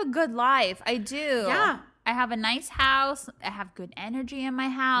have a good life. I do. Yeah. I have a nice house. I have good energy in my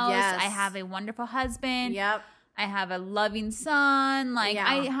house. Yes. I have a wonderful husband. Yep. I have a loving son. Like,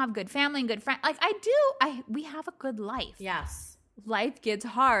 I have good family and good friends. Like, we have a good life. Yes. Life gets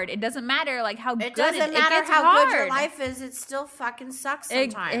hard. It doesn't matter, like, how good it doesn't matter how good your life is. It still fucking sucks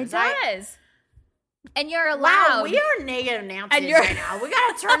sometimes. It does. And you're allowed. Wow, we are negative Nancy's right now. We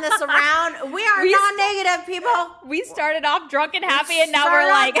got to turn this around. We are non-negative people. We started off drunk and happy, and now we're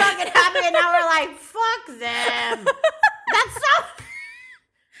like... drunk and happy, and now we're like, fuck them. That's so...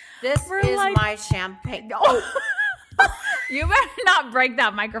 This is like... my champagne. Oh. You better not break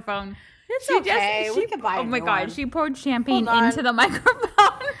that microphone. It's okay. We can buy Oh my God, she poured champagne into the microphone.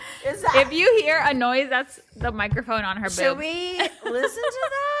 If you hear a noise, that's the microphone on her boob. Should we listen to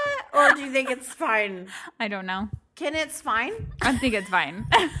that? Or do you think it's fine? I don't know. It's fine? I think it's fine.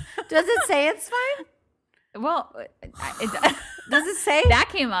 Does it say it's fine? Well, does it say? That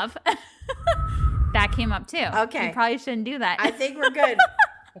came up. That came up too. Okay. You probably shouldn't do that. I think we're good.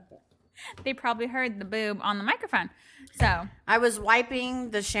 They probably heard the boob on the microphone. So I was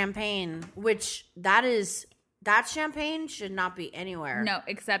wiping the champagne, which that champagne should not be anywhere. No,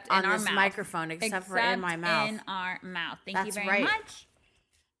 except in on our this mouth. microphone, except for in my mouth. In our mouth. Thank That's you very right. much.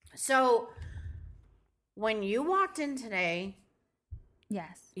 So when you walked in today,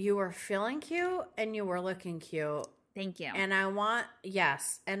 yes, you were feeling cute and you were looking cute. Thank you. And I want you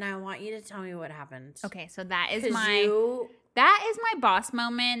to tell me what happened. Okay, so that is my boss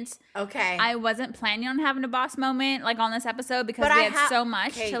moment. Okay. I wasn't planning on having a boss moment like on this episode because we had so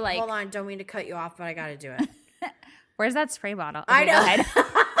much to like. Hold on, don't mean to cut you off, but I got to do it. Where's that spray bottle? Okay, I know. Go ahead.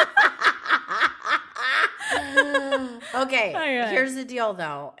 Okay, here's the deal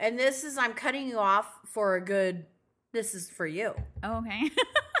though. And I'm cutting you off for a good, this is for you. Oh, okay.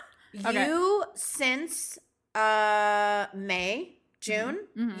 You, since May, June,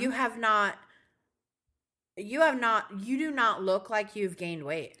 mm-hmm. you do not look like you've gained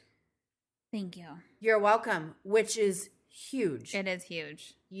weight. Thank you. You're welcome, which is huge. It is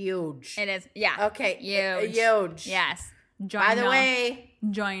huge. Huge. It is, yeah. Okay. Huge. Yes. Joina. By the way,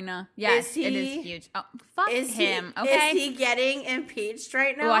 Joina. Yes, it is huge. Oh, fuck him. Okay. Is he getting impeached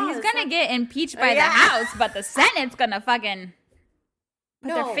right now? Well, he's going to get impeached by the House, but the Senate's going to fucking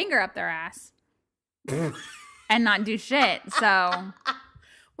put their finger up their ass and not do shit. So.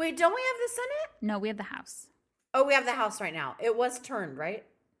 Wait, don't we have the Senate? No, we have the House. Oh, we have the House right now. It was turned, right?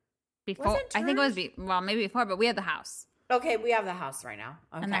 Before, I think it was, maybe before, but we have the House. Okay, we have the House right now.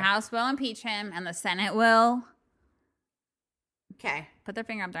 Okay. And the House will impeach him, and the Senate will put their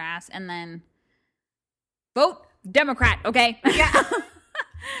finger up their ass, and then vote Democrat, okay? Yeah.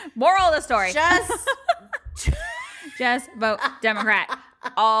 Moral of the story. Just vote Democrat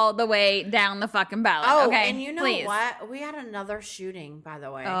all the way down the fucking ballot, okay? And you know Please. What? We had another shooting, by the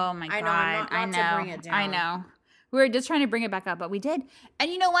way. Oh, my God. I know. To bring it down. I know. We were just trying to bring it back up, but we did.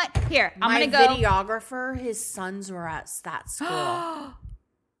 And you know what? Here, I'm going to go. My videographer, his sons were at that school.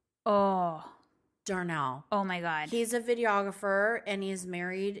 Oh. Darnell. Oh, my God. He's a videographer, and he's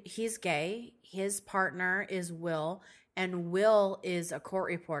married. He's gay. His partner is Will, and Will is a court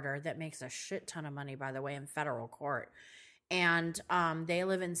reporter that makes a shit ton of money, by the way, in federal court. And they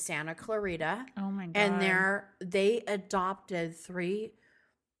live in Santa Clarita. Oh, my God. And they adopted 3...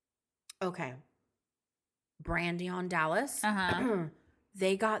 Okay. Brandy on Dallas.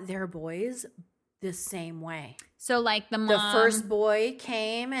 They got their boys the same way. So like the first boy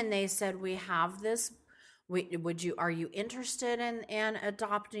came and they said, "We have this. Are you interested in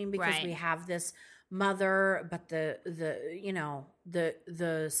adopting? Because we have this mother, but the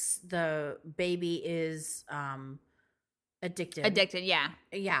baby is addicted. Addicted, yeah.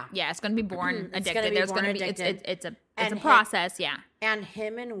 It's going to be born addicted. There's going to be it's a process, yeah. And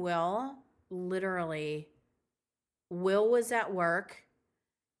him and Will literally. Will was at work,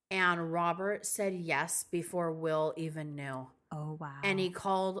 and Robert said yes before Will even knew. Oh, wow. And he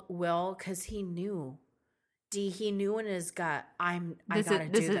called Will because he knew. He knew in his gut, I gotta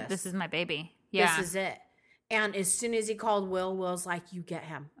do this. This is my baby. Yeah. This is it. And as soon as he called Will's like, you get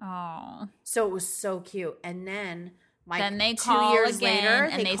him. Oh. So it was so cute. And then, they 2 call years again, later,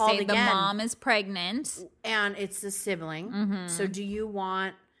 and they say the mom is pregnant. And it's the sibling. Mm-hmm. So do you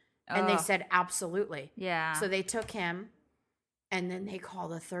want... And they said, absolutely. Yeah. So they took him, and then they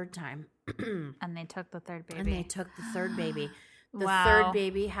called a third time. And they took the third baby. The third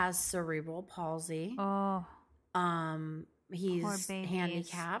baby has cerebral palsy. Oh. He's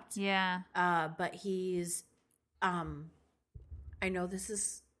handicapped. Yeah. But he's, I know this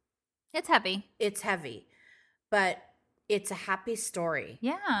is... It's heavy. It's heavy. But it's a happy story.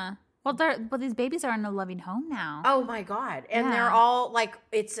 Yeah. Well, these babies are in a loving home now. Oh my God. And they're all like,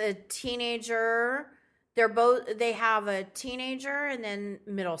 it's a teenager. They have a teenager and then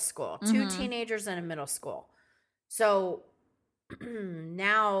middle school. Mm-hmm. 2 teenagers and a middle school. So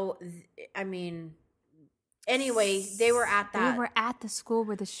now, I mean, anyway, they were at that. They were at the school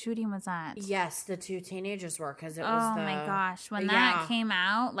where the shooting was at. Yes, the 2 teenagers were because it was my gosh. When that came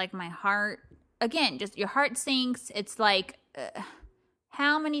out, like my heart, again, just your heart sinks. It's like...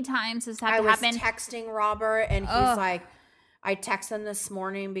 how many times has that happened? I was texting Robert, and he's like, I texted him this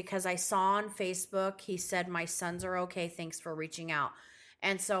morning because I saw on Facebook, he said, my sons are okay. Thanks for reaching out.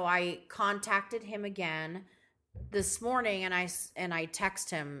 And so I contacted him again this morning, and I text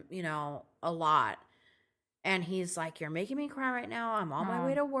him, a lot. And he's like, you're making me cry right now. I'm on my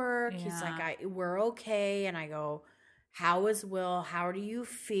way to work. Yeah. He's like, we're okay. And I go, how is Will? How do you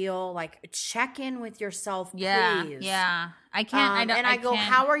feel? Like, check in with yourself, please. Yeah. I can't. I go,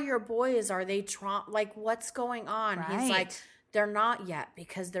 how are your boys? Are they like, what's going on? Right. He's like, they're not yet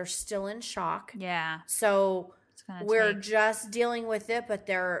because they're still in shock. Yeah. So we're just dealing with it, but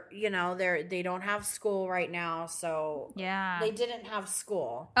they don't have school right now. So they didn't have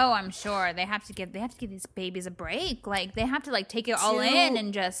school. Oh, I'm sure they have to give these babies a break. Like they have to like take it all in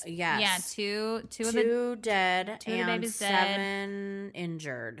and just two dead, two and babies 7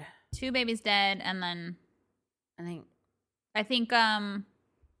 injured. 2 babies dead, and then I think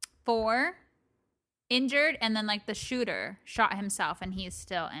 4 injured, and then like the shooter shot himself, and he's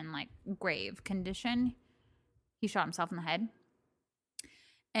still in like grave condition. He shot himself in the head.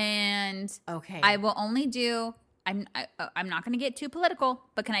 And I will only do. I'm not going to get too political,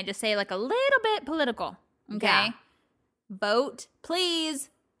 but can I just say like a little bit political? Okay. Yeah. Vote, please.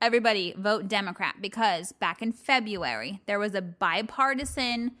 Everybody vote Democrat, because back in February, there was a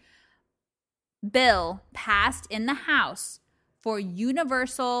bipartisan bill passed in the House for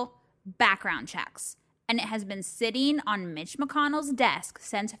universal background checks. And it has been sitting on Mitch McConnell's desk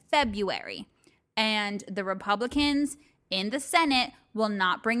since February. And the Republicans in the Senate will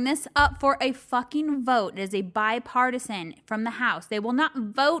not bring this up for a fucking vote. It is a bipartisan from the House. They will not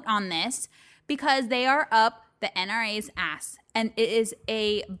vote on this because they are up the NRA's ass. And it is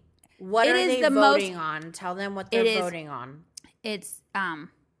a... What are they voting on? Tell them what they're voting on. It's, I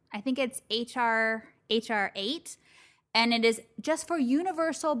think it's HR 8. And it is just for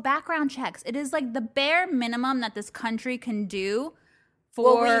universal background checks. It is like the bare minimum that this country can do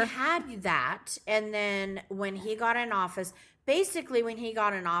for... Well, we had that. And then when he got in office,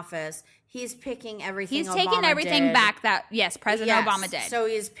 he's picking everything He's taking everything back that, President Obama did. So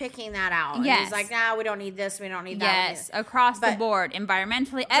he's picking that out. Yes. And he's like, nah, we don't need this. We don't need that. Yes, across the board.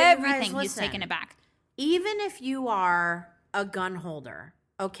 Environmentally, everything, he's taking it back. Even if you are a gun holder,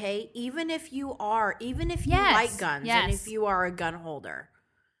 okay? Even if you like guns and if you are a gun holder.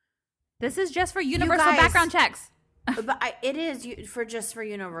 This is just for universal background checks. But it is for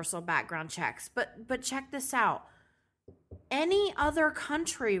universal background checks. But check this out. Any other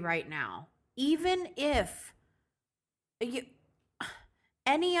country right now,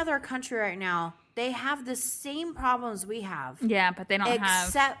 any other country right now, they have the same problems we have. Yeah, but they don't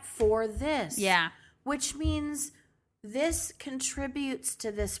except for this. Yeah. Which means this contributes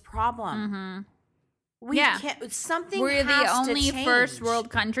to this problem. Mm-hmm. We're the only first world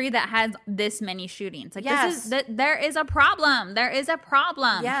country that has this many shootings. Like there is a problem. There is a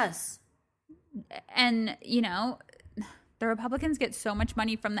problem. Yes. And the Republicans get so much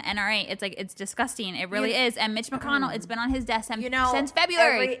money from the NRA. It's like, it's disgusting. It really is. And Mitch McConnell, it's been on his desk since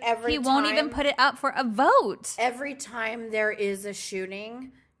February. He won't even put it up for a vote. Every time there is a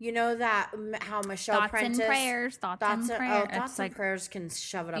shooting, you know that how Michelle Prentice... Thoughts and prayers can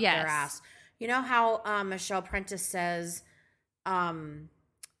shove it up their ass. You know how Michelle Prentice says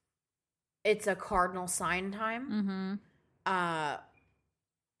it's a cardinal sign time? Mm-hmm.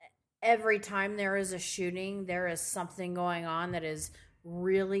 Every time there is a shooting, there is something going on that is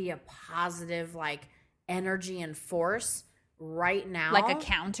really a positive, like, energy and force right now. Like a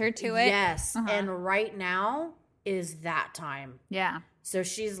counter to it? Yes. Uh-huh. And right now is that time. Yeah. So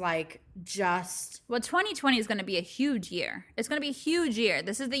she's like, just... Well, 2020 is going to be a huge year. It's going to be a huge year.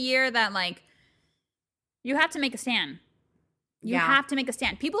 This is the year that, like, you have to make a stand. You have to make a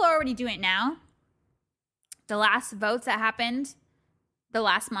stand. People are already doing it now. The last votes that happened... The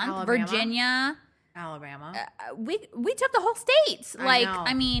last month, Alabama. Virginia, Alabama. We took the whole state.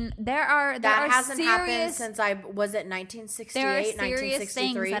 I mean, there are hasn't serious, happened since was it 1968, there are serious 1963?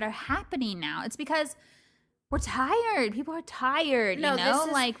 things that are happening now. It's because we're tired. People are tired.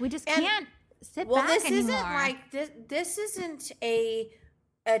 We just can't sit back anymore. This isn't a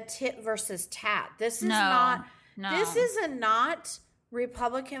tit versus tat. This is not. This is not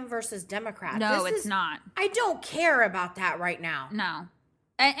Republican versus Democrat. No, it's not. I don't care about that right now. No.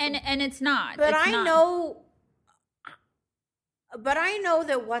 And it's not. But I know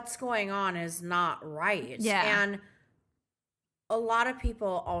that what's going on is not right. Yeah. And a lot of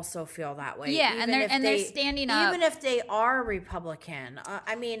people also feel that way. Yeah, they're standing up. Even if they are Republican.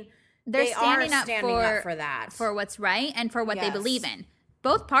 They're standing up for that. For what's right and for what they believe in.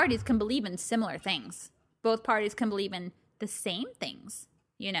 Both parties can believe in similar things. Both parties can believe in the same things,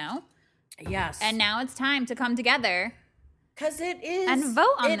 Yes. And now it's time to come together. Because it is. And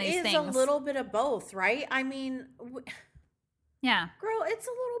vote on these things. It is a little bit of both, right? I mean, yeah. Girl, it's a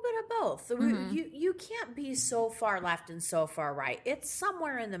little bit of both. Mm-hmm. You can't be so far left and so far right. It's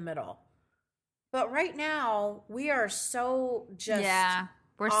somewhere in the middle. But right now, we are so just... Yeah.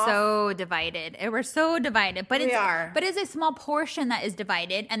 We're so divided. We're so divided. But we are. But it's a small portion that is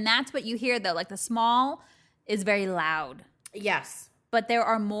divided. And that's what you hear, though. Like, the small is very loud. Yes. But there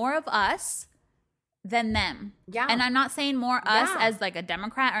are more of us than them. Yeah. And I'm not saying more us as, like, a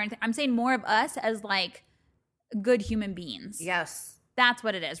Democrat or anything. I'm saying more of us as, like, good human beings. Yes. That's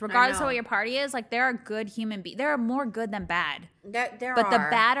what it is. Regardless of what your party is, like, there are good human beings. There are more good than bad. But the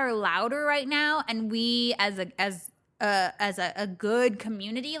bad are louder right now. And we, as a good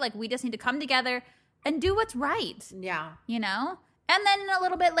community, like, we just need to come together and do what's right. Yeah. You know? And then a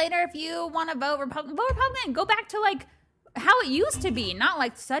little bit later, if you want to vote Republican. Go back to, like, how it used to be. Not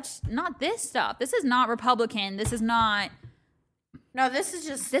this stuff. This is not Republican. This is not. No, this is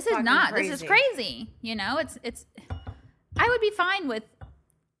just This is not. Crazy. This is crazy. You know? It's I would be fine with.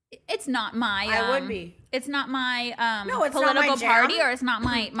 It's not my. I would be. It's not my no, it's political not my party, or it's not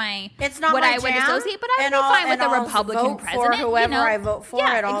my. It's not what my I would jam, associate. But I would be fine with a Republican president. For whoever I vote for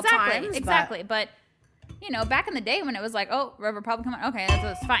at all exactly, times. Exactly. But you know, back in the day when it was like, oh, a Republican, okay,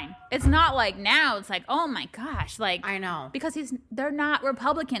 that's fine. It's not like now. It's like, oh my gosh, like I know because they're not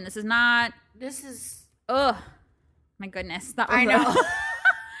Republican. This is. Ugh, my goodness. I know.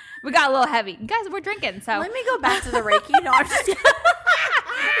 We got a little heavy, guys. We're drinking, so let me go back to the Reike. No, I'm just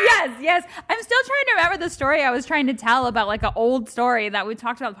Yes. I'm still trying to remember the story I was trying to tell about, like, an old story that we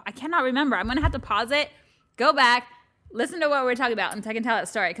talked about. I cannot remember. I'm going to have to pause it, go back, listen to what we were talking about, and I can tell that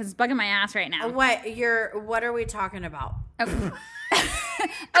story because it's bugging my ass right now. What are we talking about? Okay.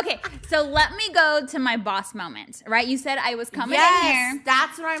 Okay, so let me go to my boss moment, right? You said I was coming in here.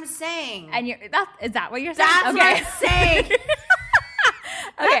 That's what I'm saying. And is that what you're saying? That's what I'm saying.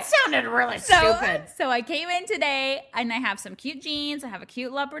 Okay. That sounded really stupid. So I came in today, and I have some cute jeans. I have a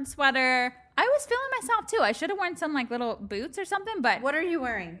cute leopard sweater. I was feeling myself, too. I should have worn some, like, little boots or something, but... What are you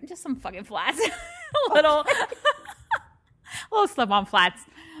wearing? Just some fucking flats. little slip-on flats.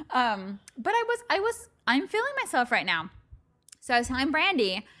 But I'm feeling myself right now. So I was telling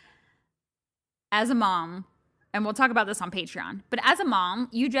Brandy, as a mom, and we'll talk about this on Patreon, but as a mom,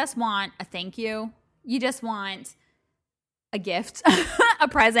 you just want a thank you. You just want... a gift, a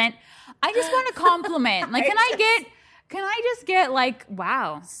present. I just want a compliment. Like, can I just get like,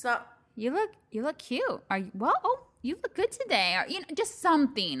 wow, so you look cute. Are you, well, oh, you look good today. Or, you know, just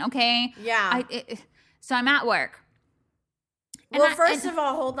something. Okay. Yeah. So I'm at work. Well, first of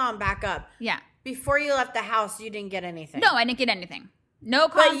all, hold on, back up. Yeah. Before you left the house, you didn't get anything. No, I didn't get anything. No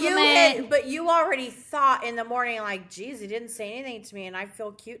compliment. But you already thought in the morning, like, geez, he didn't say anything to me, and I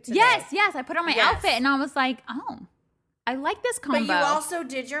feel cute today. Yes. I put on my outfit, and I was like, oh. I like this combo. But you also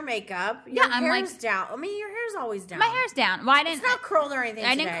did your makeup. Your hair's down. I mean, your hair's always down. My hair's down. Well, it's not curled or anything.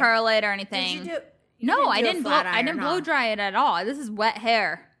 I didn't curl it or anything. Did you do? I didn't blow dry it at all. This is wet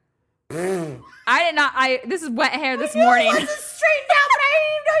hair. I did not. This is wet hair this morning. It wasn't straightened out, but I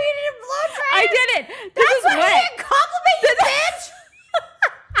didn't even know you didn't blow dry it. I didn't. That's why I didn't compliment you, bitch.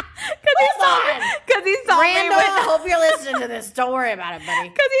 Because he saw me with... I hope you're listening to this. Don't worry about it, buddy.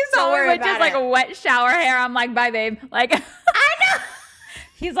 Because he saw me with just like a wet shower hair. I'm like, bye, babe. Like, I know.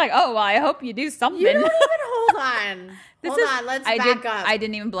 He's like, oh, well, I hope you do something. You don't even hold on. Hold on. Let's back up. I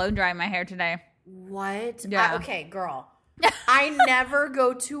didn't even blow dry my hair today. What? Yeah. Okay, girl. I never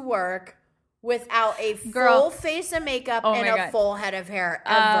go to work without a full face of makeup and a full head of hair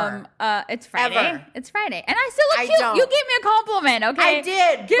ever. It's Friday. Ever. It's Friday, and I still look cute. Don't. You gave me a compliment, okay? I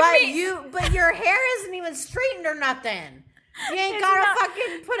did, but your hair isn't even straightened or nothing. You ain't gotta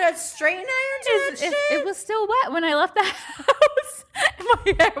fucking put a straighten iron to that shit. It was still wet when I left the house.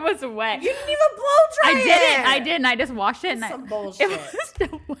 My hair was wet. You didn't even blow dry it. I didn't. I just washed it. That's some bullshit. It was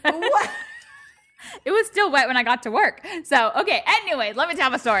still wet. What? It was still wet when I got to work. So, okay. Anyway, let me tell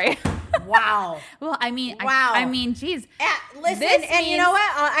my story. Wow. Well, I mean, wow. I mean, geez. Listen, and you know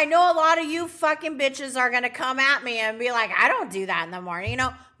what? I know a lot of you fucking bitches are going to come at me and be like, I don't do that in the morning. You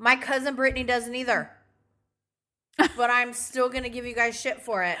know, my cousin Brittany doesn't either. But I'm still going to give you guys shit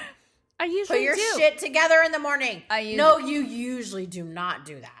for it. I usually put your shit together in the morning. No, you usually do not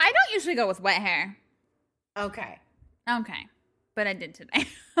do that. I don't usually go with wet hair. Okay. But I did today.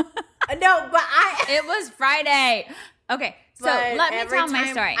 No, but it was Friday. Okay, so let me tell my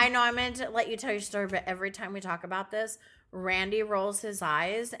story. I know I'm going to let you tell your story, but every time we talk about this, Randy rolls his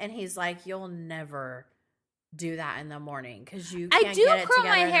eyes and he's like, you'll never do that in the morning because you can't get it together. I do curl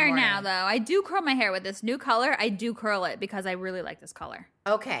my hair now, though. I do curl my hair with this new color. I do curl it because I really like this color.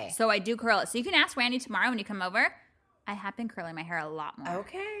 Okay. So I do curl it. So you can ask Randy tomorrow when you come over. I have been curling my hair a lot more.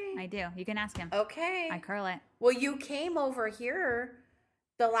 Okay. I do. You can ask him. Okay. I curl it. Well, you came over here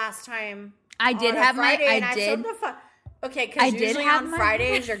the last time. I did have Friday, my. I did. Okay, because usually on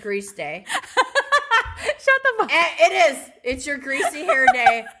Friday is your grease day. Shut the fuck up. It is. It's your greasy hair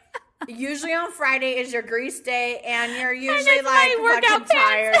day. Usually on Friday is your grease day, and you're usually like fucking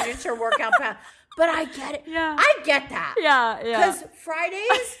tired. It's your workout pants. But I get it. Yeah. I get that. Yeah. Because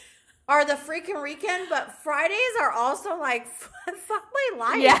Fridays are the freaking weekend, but Fridays are also like, fuck my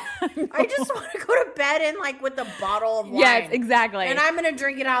life. Yeah. I just want to go to bed with a bottle of wine. Yes, exactly. And I'm going to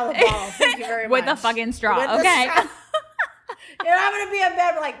drink it out of the bottle. Thank you very much. With a fucking straw. Okay. And I'm going to be in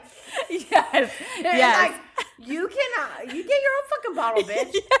bed like, yes. Like, you get your own fucking bottle,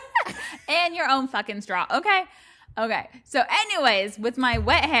 bitch. Yeah. And your own fucking straw. Okay. So anyways, with my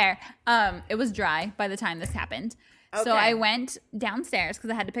wet hair, it was dry by the time this happened. Okay. So I went downstairs because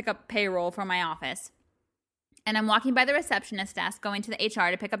I had to pick up payroll for my office. And I'm walking by the receptionist desk, going to the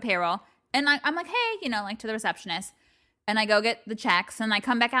HR to pick up payroll. And I'm like, hey, to the receptionist. And I go get the checks, and I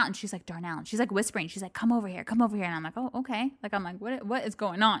come back out, and she's like, Darnell. And she's like whispering. She's like, come over here. And I'm like, oh, okay. Like, I'm like, what is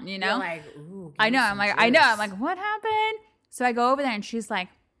going on, You're like, ooh. I know. I'm like, what happened? So I go over there, and she's like,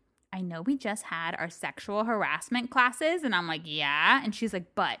 I know we just had our sexual harassment classes. And I'm like, yeah. And she's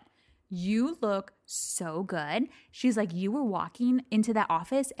like, but you look so good. She's like, you were walking into that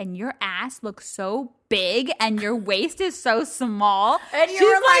office and your ass looks so big and your waist is so small. And you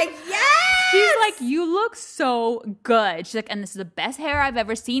were like, yes! She's like, you look so good. She's like, and this is the best hair I've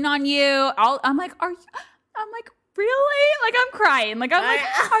ever seen on you. I'm like, really? Like, I'm crying. Like, I'm like,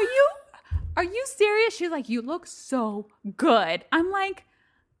 are you serious? She's like, you look so good. I'm like,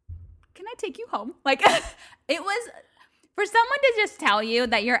 can I take you home? Like, it was... For someone to just tell you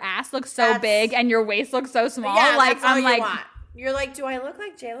that your ass looks so big and your waist looks so small, you're like, do I look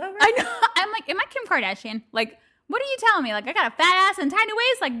like J-Lo? Right? I know. I'm like, am I Kim Kardashian? Like, what are you telling me? Like, I got a fat ass and tiny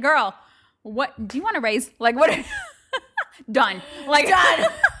waist? Like, girl, what do you want to raise? Like, what? Done. Like, done.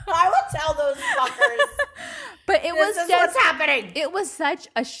 I will tell those fuckers. But this is what's happening. It was such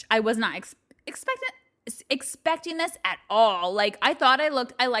a. I was not expecting this at all. Like, I thought I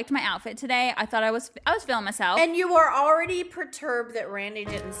liked my outfit today. I thought I was feeling myself. And you were already perturbed that Randy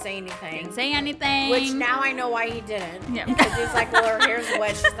didn't say anything. Which now I know why he didn't. Yeah. Because he's like, well, her hair's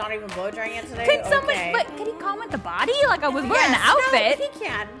wet. She's not even blow drying it today. But could he comment the body? Like, I was wearing the outfit. No, he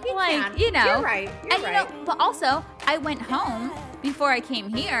can. You're right. But also, I went home before I came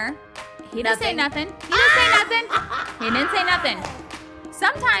here. He didn't say nothing. He didn't say nothing.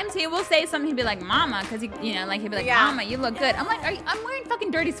 Sometimes he will say something, he'll be like, Mama, because he'd be like, Mama, you look good. I'm like, I'm wearing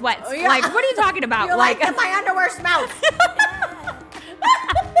fucking dirty sweats. Oh, yeah. Like, what are you talking about? You're like my underwear smells.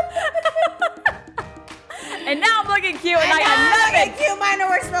 And now I'm looking cute, and I got nothing. Looking cute, my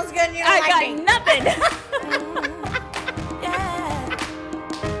underwear smells good, and you don't I got nothing.